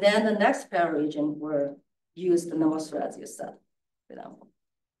 And then the next pair region will use the number of threads you set.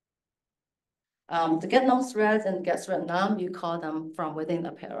 To get num threads and get thread num, you call them from within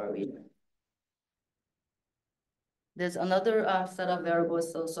a parallel region. There's another set of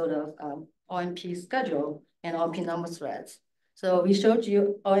variables, so sort of OMP schedule and OMP number threads. So we showed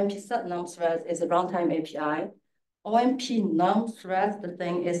you OMP set num threads is a runtime API. OMP num threads, the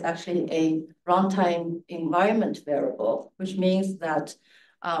thing is actually a runtime environment variable, which means that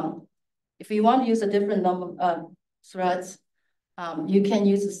if you want to use a different number of threads, you can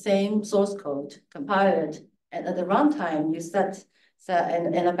use the same source code, compile it, and at the runtime, you set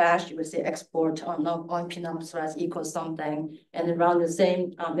in a bash, you would say export on OMP num threads equals something, and then run the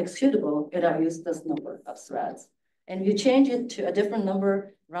same executable, it'll use this number of threads. And if you change it to a different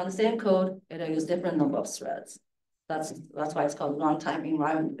number, run the same code, it'll use different number of threads. That's why it's called runtime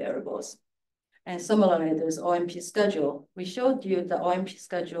environment variables. And similarly, there's OMP schedule. We showed you the OMP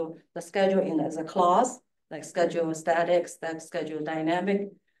schedule, the schedule as a class, like schedule static, schedule dynamic.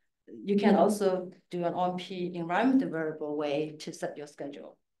 You can also do an OMP environment variable way to set your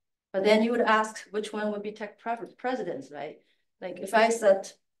schedule. But then you would ask which one would be take precedence, right? Like if I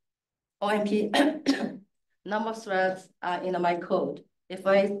set OMP number of threads in my code, if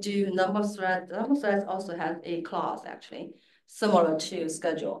I do number of threads also has a class actually, similar to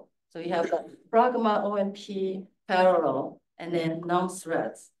schedule. So you have the pragma OMP parallel and then num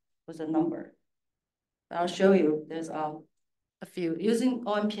threads with a number. I'll show you, there's a few. Using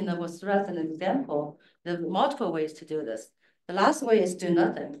OMP number threads as an example, there are multiple ways to do this. The last way is do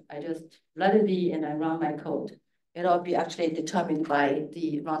nothing. I just let it be and I run my code. It'll be actually determined by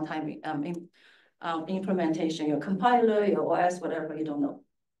the runtime implementation, your compiler, your OS, whatever, you don't know.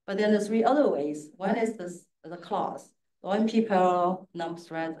 But then there's three other ways. One is the class, OMP parallel, num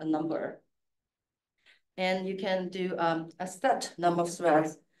thread, a number. And you can do a set number of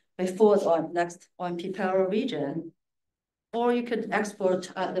threads before the next OMP parallel region, or you could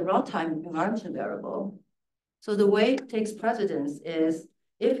export the runtime environment variable. So the way it takes precedence is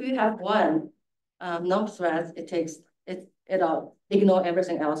if you have one num threads, it'll ignore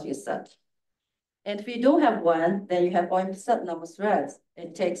everything else you set. And if you don't have one, then you have OMP set number threads.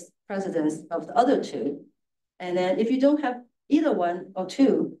 It takes precedence of the other two. And then if you don't have either one or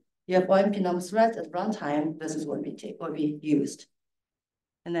two, you have OMP number threads at runtime. This is what will be used.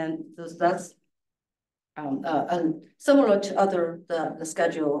 And then that's similar to the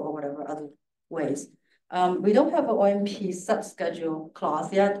schedule or whatever other ways. We don't have an OMP set schedule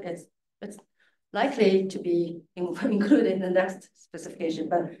class yet. It's likely to be included in the next specification,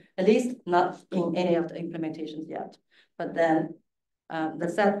 but at least not in any of the implementations yet. But then the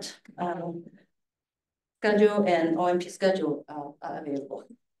set schedule and OMP schedule are available.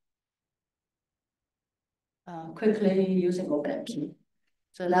 Quickly using OpenMP.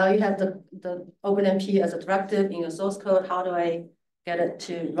 So now you have the OpenMP as a directive in your source code. How do I get it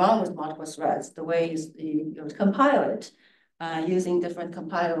to run with multiple threads? The way is you compile it using different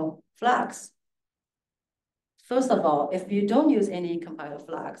compile flags. First of all, if you don't use any compile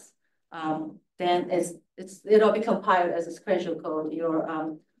flags, then it'll be compiled as a sequential code. Your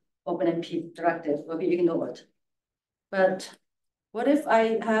OpenMP directive will be ignored. But what if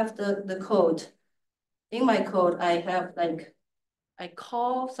I have the code? In my code, I have I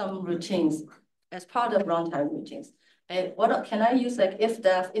call some routines as part of runtime routines. What can I use if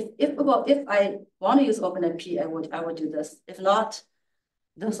I want to use OpenMP, I would do this. If not,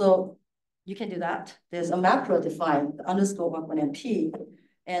 so you can do that. There's a macro defined underscore OpenMP,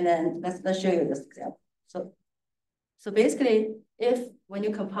 and then let's show you this example. So basically, when you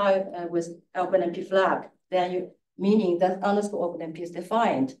compile with OpenMP flag, then meaning that underscore OpenMP is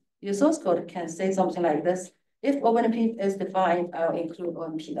defined, your source code can say something like this. If OpenMP is defined, I'll include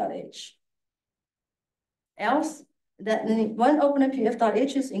OMP.h. Else, when OpenMP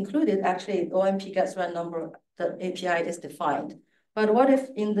f.h is included, actually OMP gets run number, the API is defined. But what if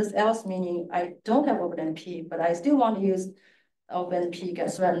in this else meaning I don't have OpenMP, but I still want to use OpenMP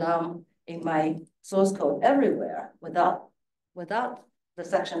gets run num in my source code everywhere without the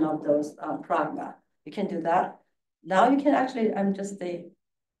section of those pragma. You can do that. Now you can actually, I'm just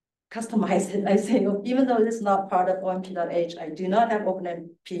customize it. I say, even though this is not part of OMP.h, I do not have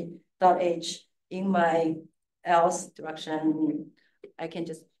OpenMP.h in my else direction. I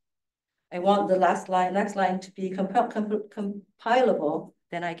want the next line to be compilable,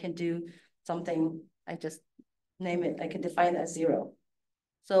 then I can do something, I just name it, I can define it as 0.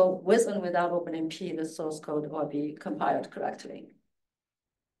 So with and without OpenMP, the source code will be compiled correctly.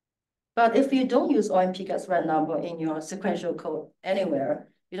 But if you don't use OMP gets red number in your sequential code anywhere,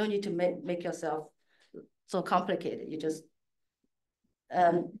 you don't need to make yourself so complicated. You just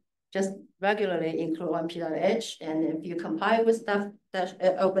regularly include OMP.h, and if you compile with that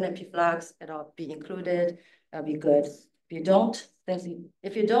OpenMP flags, it'll be included. That'll be good. If you don't,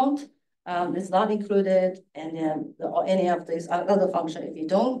 it's not included, and then any of these other function. If you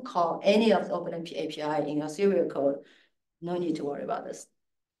don't call any of the OpenMP API in your serial code, no need to worry about this.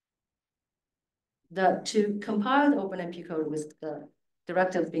 To compile the OpenMP code with the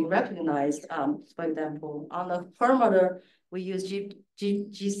directives being recognized, for example, on the parameter, we use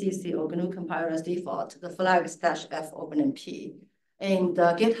GCC or GNU compiler as default, the flag /f OpenMP. In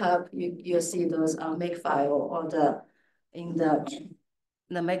the GitHub, you'll see those makefile or in the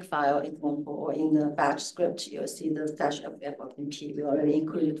makefile example, or in the batch script, you'll see the /f OpenMP we already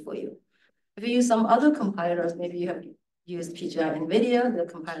included for you. If you use some other compilers, maybe you have used PGI NVIDIA, the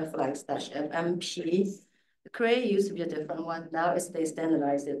compiler flag /FMP. The Cray used to be a different one. Now they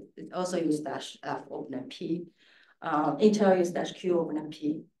standardized it. It also used /f OpenMP. Intel used -Q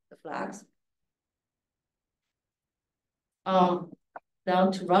OpenMP, the flags. Now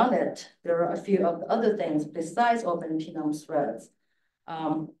to run it, there are a few of the other things besides OpenMP num threads.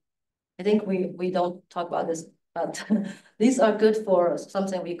 I think we don't talk about this, but these are good for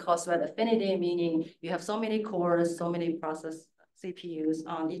something we call thread affinity, meaning you have so many cores, so many process CPUs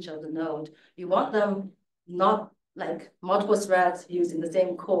on each of the node. You want them not like multiple threads using the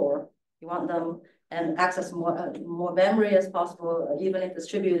same core. You want them and access more memory as possible, evenly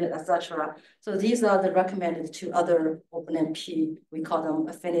distributed, etc. So these are the recommended to other OpenMP. We call them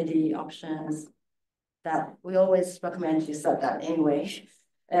affinity options that we always recommend you set that anyway.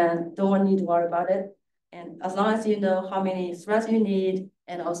 And don't need to worry about it. And as long as you know how many threads you need,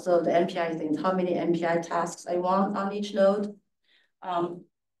 and also the MPI things, how many MPI tasks I want on each node.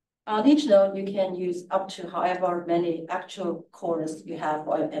 On each node, you can use up to however many actual cores you have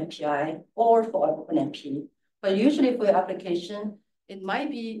for MPI or for OpenMP. But usually for your application, it might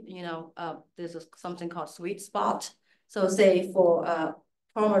be, there's something called sweet spot. So say for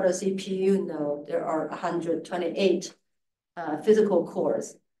parameter CPU node, there are 128 physical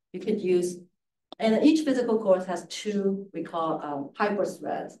cores. You could use, and each physical core has two, we call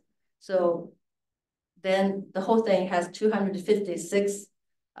hyperthreads. So then the whole thing has 256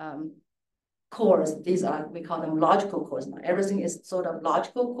 cores. These are, we call them logical cores now. Everything is sort of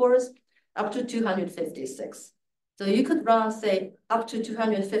logical cores up to 256. So you could run, say, up to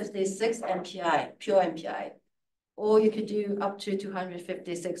 256 MPI, pure MPI, or you could do up to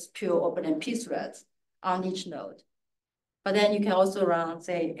 256 pure OpenMP threads on each node. But then you can also run,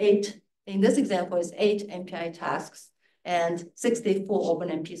 say, 8, in this example, it's 8 MPI tasks and 64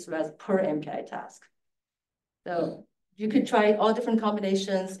 OpenMP threads per MPI task. So you could try all different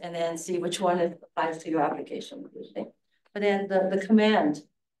combinations and then see which one applies to your application. But then the command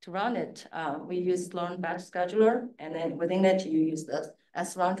to run it, we use learn batch scheduler, and then within it, you use the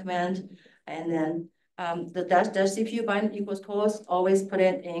srun command, and then the dash CPU bind equals cores, always put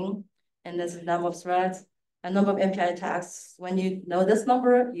it in, and this is number of threads, a number of MPI tasks. When you know this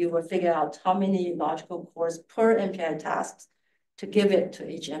number, you will figure out how many logical cores per MPI task to give it to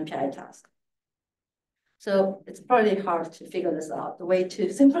each MPI task. So it's probably hard to figure this out. The way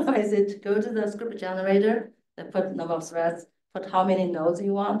to simplify it, go to the script generator, and put number of threads, put how many nodes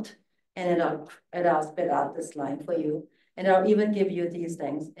you want, and it'll spit out this line for you. And it'll even give you these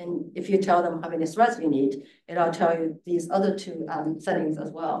things. And if you tell them how many threads you need, it'll tell you these other two settings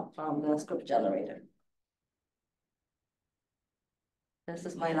as well from the script generator. This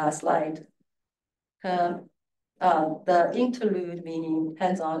is my last slide. The interlude, meaning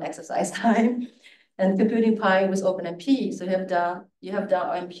hands-on exercise time, and computing Pi with OpenMP. So you have done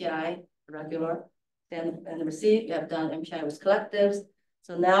MPI regular, then and receive. You have done MPI with collectives.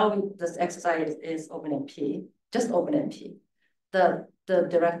 So now this exercise is OpenMP, just OpenMP. The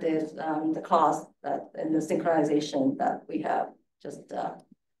directives, the class that and the synchronization that we have just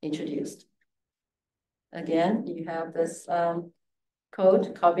introduced. Again, you have this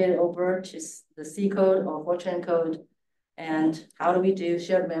code, copy it over to the C code or Fortran code. And how do we do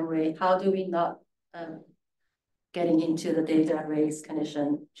shared memory? How do we not getting into the data race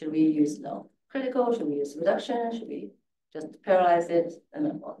condition? Should we use critical? Should we use reduction? Should we just parallelize it?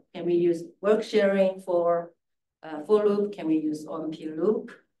 And can we use work sharing for loop? Can we use OMP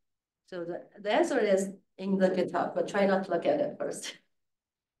loop? So the answer is in the GitHub, but try not to look at it first.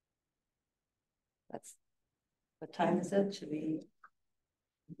 That's what time is it? Should we?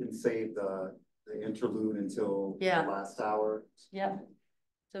 You can save the interlude until the last hour. Yeah.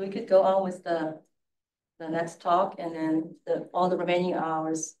 So we could go on with the next talk, and then all the remaining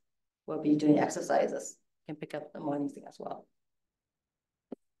hours will be doing exercises. You can pick up the morning thing as well.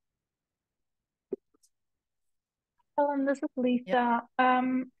 Helen, this is Lisa.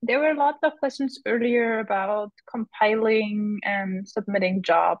 There were lots of questions earlier about compiling and submitting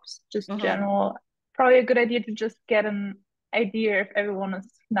jobs, just general. Probably a good idea to just get an idea if everyone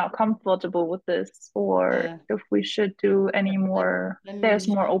is now comfortable with this, or if we should do any more. There's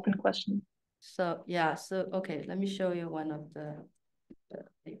more open questions. So yeah, so okay, let me show you one of the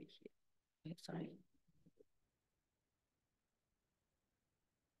maybe here. Sorry.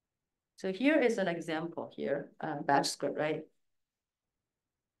 So here is an example here, batch script, right?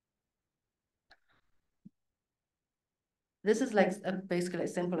 This is like basically a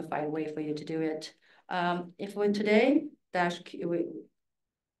simplified way for you to do it. If we today dash Q,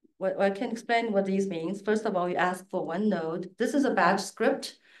 I can explain what these means. First of all, you ask for one node. This is a batch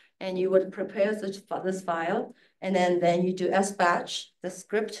script, and you would prepare this file, and then you do sbatch, the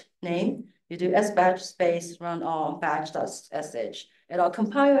script name. You do sbatch space run all batch.sh. It'll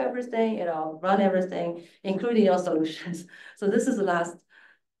compile everything, it'll run everything, including your solutions. So this is the last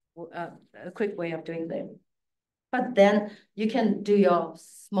a quick way of doing things. But then you can do your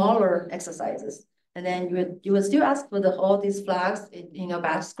smaller exercises. And then you would still ask for all these flags in your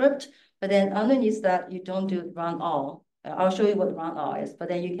batch script, but then underneath that, you don't do run all. I'll show you what run all is, but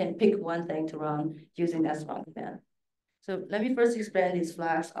then you can pick one thing to run using srun command. So let me first explain these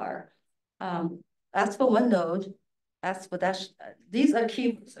flags are. Ask for one node, ask for dash, these are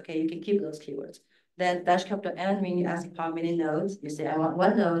keywords, okay, you can keep those keywords. Then dash capital N, meaning you ask how many nodes. You say, I want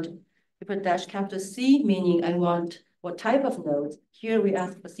one node. You put dash capital C, meaning I want what type of nodes. Here we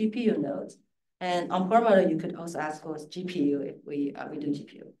ask for CPU nodes. And on parameter, you could also ask for GPU if we do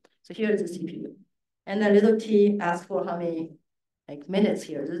GPU. So here is the CPU. And then little t asks for how many minutes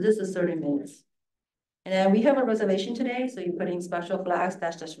here. So this is 30 minutes. And then we have a reservation today. So you put in special flags,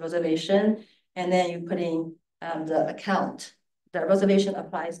 dash reservation, and then you put in the account. The reservation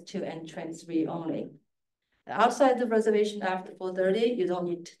applies to entrant 3 only. Outside the reservation after 4:30, you don't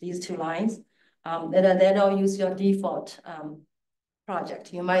need these 2 lines. And then I'll use your default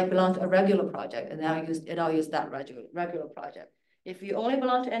project. You might belong to a regular project, and then I'll use that regular project. If you only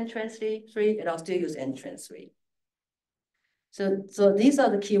belong to entrant 3, it'll still use entrant 3. So these are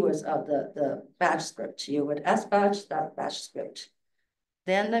the keywords of the batch script. You would sbatch that batch script.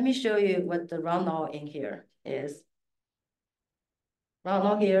 Then let me show you what the run all in here is. Run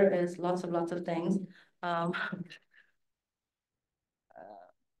all here is lots of things.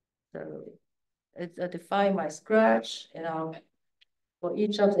 So it's define my scratch, for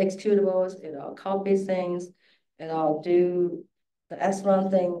each of the executables, copy things, do the srun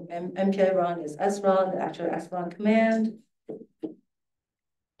thing. MPI run is srun, the actual srun command,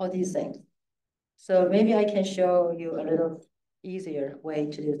 all these things. So maybe I can show you a little easier way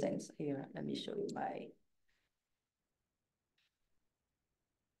to do things here. Let me show you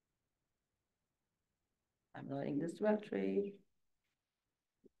I'm loading this directory.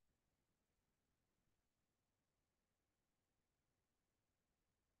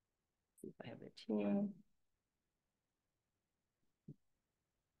 See if I have it here.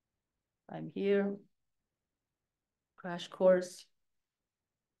 I'm here. Crash course.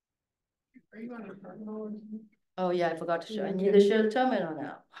 Are you on a terminal? Oh yeah, I forgot to show. I need to share the terminal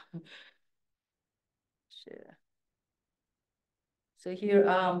now. Share. So here,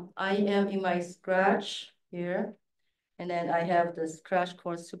 I am in my Scratch here, and then I have this crash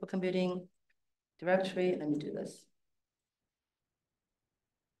course supercomputing directory. Let me do this.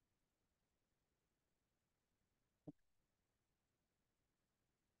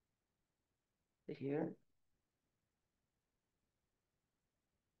 Here.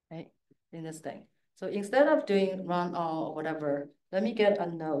 Right, in this thing. So instead of doing run all or whatever, let me get a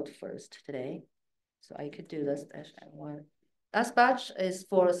node first today. So I could do this -1. Sbatch is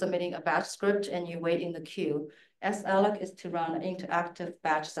for submitting a batch script and you wait in the queue. salloc is to run an interactive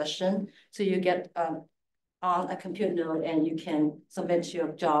batch session. So you get on a compute node and you can submit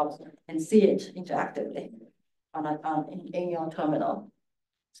your job and see it interactively in your terminal.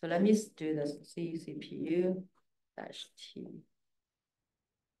 So let me do this CPU -t.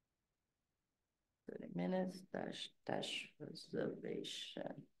 30 minutes dash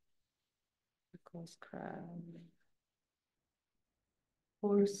reservation equals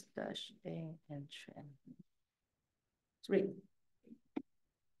course dash a entrant 3.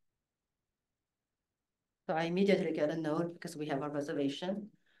 So I immediately get a node because we have a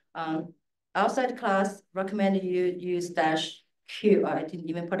reservation. Outside class, recommend you use dash Q. I didn't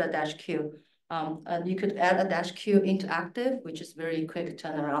even put a dash Q. And you could add a dash Q into active, which is very quick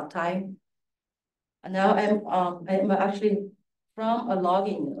turnaround time. And now I'm actually from a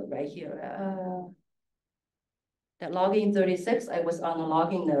logging node right here. That logging 36, I was on a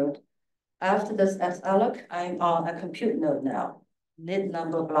logging node. After this salloc, I'm on a compute node now. Nid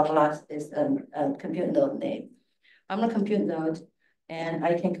number blah blah is a compute node name. I'm on a compute node, and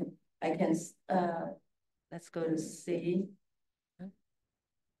I can let's go to C.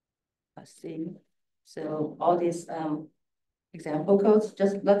 Let's see. So all these example codes,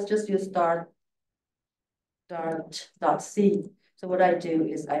 let's just use start.c. So what I do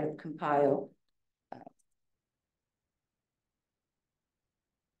is I compile.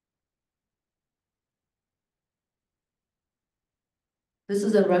 This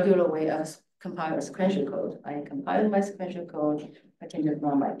is a regular way of compile a sequential code. I compile my sequential code. I can just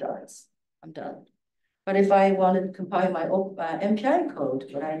run my darts. I'm done. But if I wanted to compile my MPI code,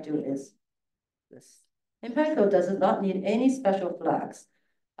 what I do is this. MPI code does not need any special flags.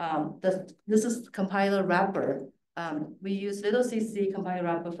 This is compiler wrapper. We use little cc compiler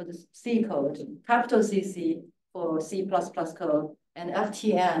wrapper for the C code, capital CC for C++ code, and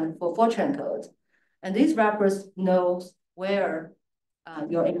FTN for Fortran code. And these wrappers knows where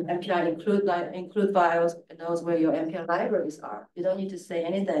your MPI include files, it knows where your MPI libraries are. You don't need to say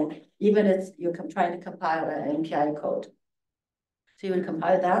anything, even if you're trying to compile an MPI code. So you would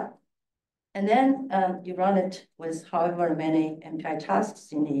compile that. And then you run it with however many MPI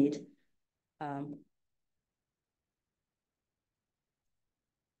tasks you need.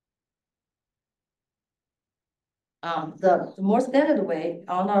 The more standard way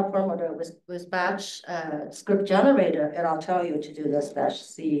on our parameter with batch script generator, it'll tell you to do this dash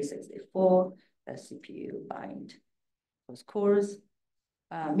C64, dash CPU bind those cores,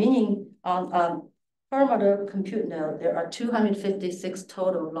 meaning on parameter compute node, there are 256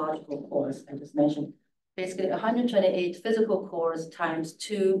 total logical cores, I just mentioned. Basically 128 physical cores times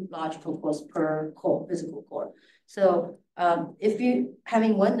 2 logical cores per core, physical core. So if you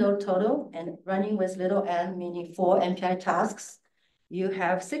having one node total and running with little n, meaning 4 MPI tasks, you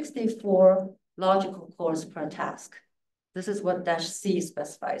have 64 logical cores per task. This is what dash C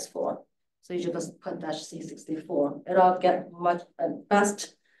specifies for. So you just put dash C64. It'll get much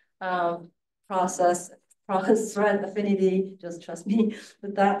best process thread affinity, just trust me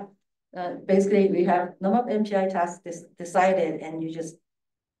with that. Basically, we have number of MPI tasks decided, and you just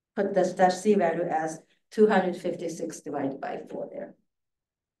put this dash C value as 256 divided by 4 there.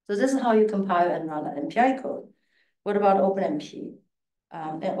 So this is how you compile and run an MPI code. What about OpenMP?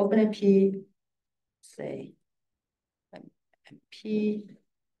 And OpenMP, say, MP.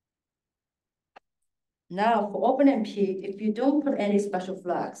 Now for OpenMP, if you don't put any special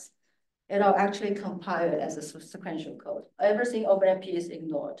flags, it'll actually compile it as a sequential code. Everything OpenMP is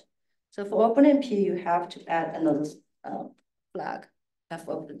ignored. So for OpenMP, you have to add another flag, F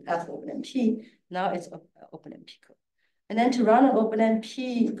OpenMP. Now it's OpenMP code. And then to run an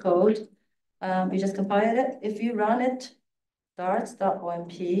OpenMP code, you just compile it. If you run it,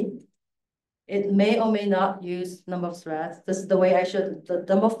 darts.omp, it may or may not use number of threads. This is the way I should, the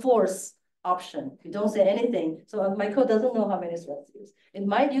number force option. You don't say anything. So my code doesn't know how many threads it use. It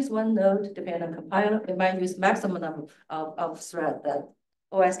might use one node, depending on compiler. It might use maximum number of thread that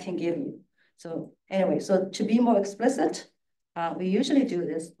OS can give you. So anyway, so to be more explicit, we usually do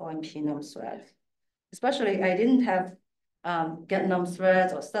this OMP num thread. Especially, I didn't have get num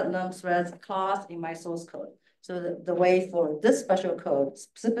threads or set num threads class in my source code. So the way for this special code,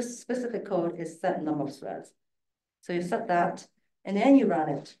 specific code is set number of threads. So you set that, and then you run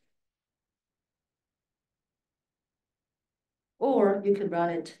it. Or you could run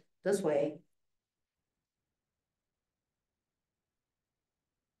it this way.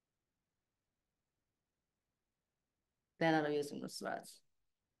 Then I'm using the threads.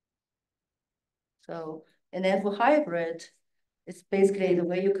 So, and then for hybrid, it's basically the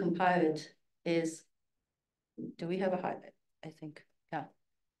way you compile it is, do we have a hybrid? I think, yeah.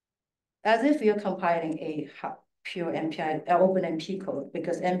 As if you're compiling a pure MPI, OpenMP code,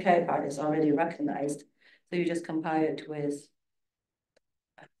 because MPI part is already recognized. So you just compile it with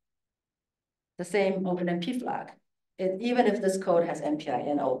the same OpenMP flag, even if this code has MPI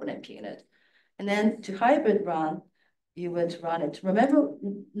and OpenMP in it. And then to hybrid run, you would run it. Remember,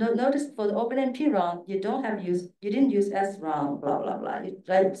 notice for the OpenMP run, you didn't use srun, blah, blah, blah.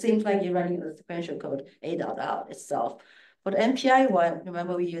 It seems like you're running a sequential code, a.out itself. For the MPI one,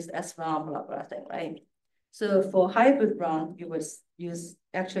 remember we used srun, blah, blah thing, right? So for hybrid run, you would use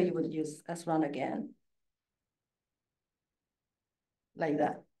srun again. Like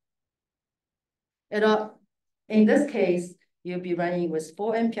that. In this case, you'll be running with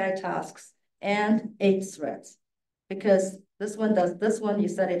 4 MPI tasks and 8 threads. Because this one you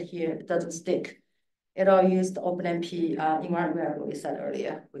set it here, it doesn't stick. it all used the OpenMP environment variable we said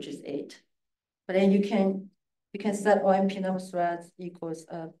earlier, which is 8. But then you can set OMP number of threads equals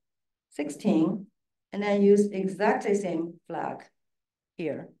 16, and then use exactly same flag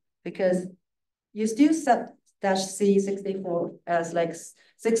here, because you still set -C64 as like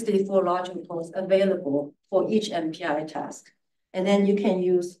 64 logical points available for each MPI task. And then you can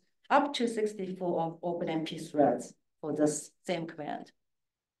use up to 64 of OpenMP threads for this same command.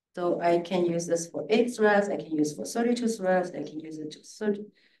 So I can use this for 8 threads, I can use for 32 threads, I can use it to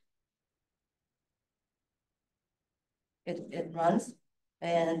 30. It runs.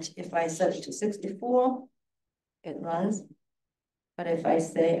 And if I set it to 64, it runs. But if I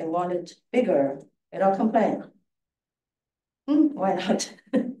say I want it bigger, it'll complain. Why not?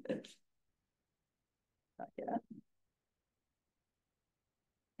 Yeah. I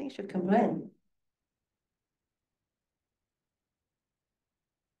think it should complain.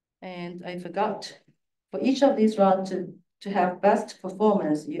 And I forgot, for each of these routes to have best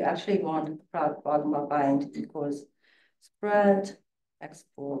performance, you actually want pragma bind equals spread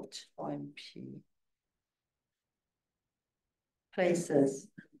export OMP places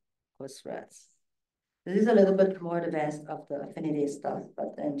equals threads. This is a little bit more advanced of the affinity stuff,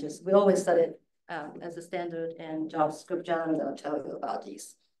 but then we always set it as a standard, and JavaScript John will tell you about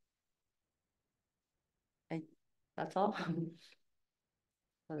these. And that's all.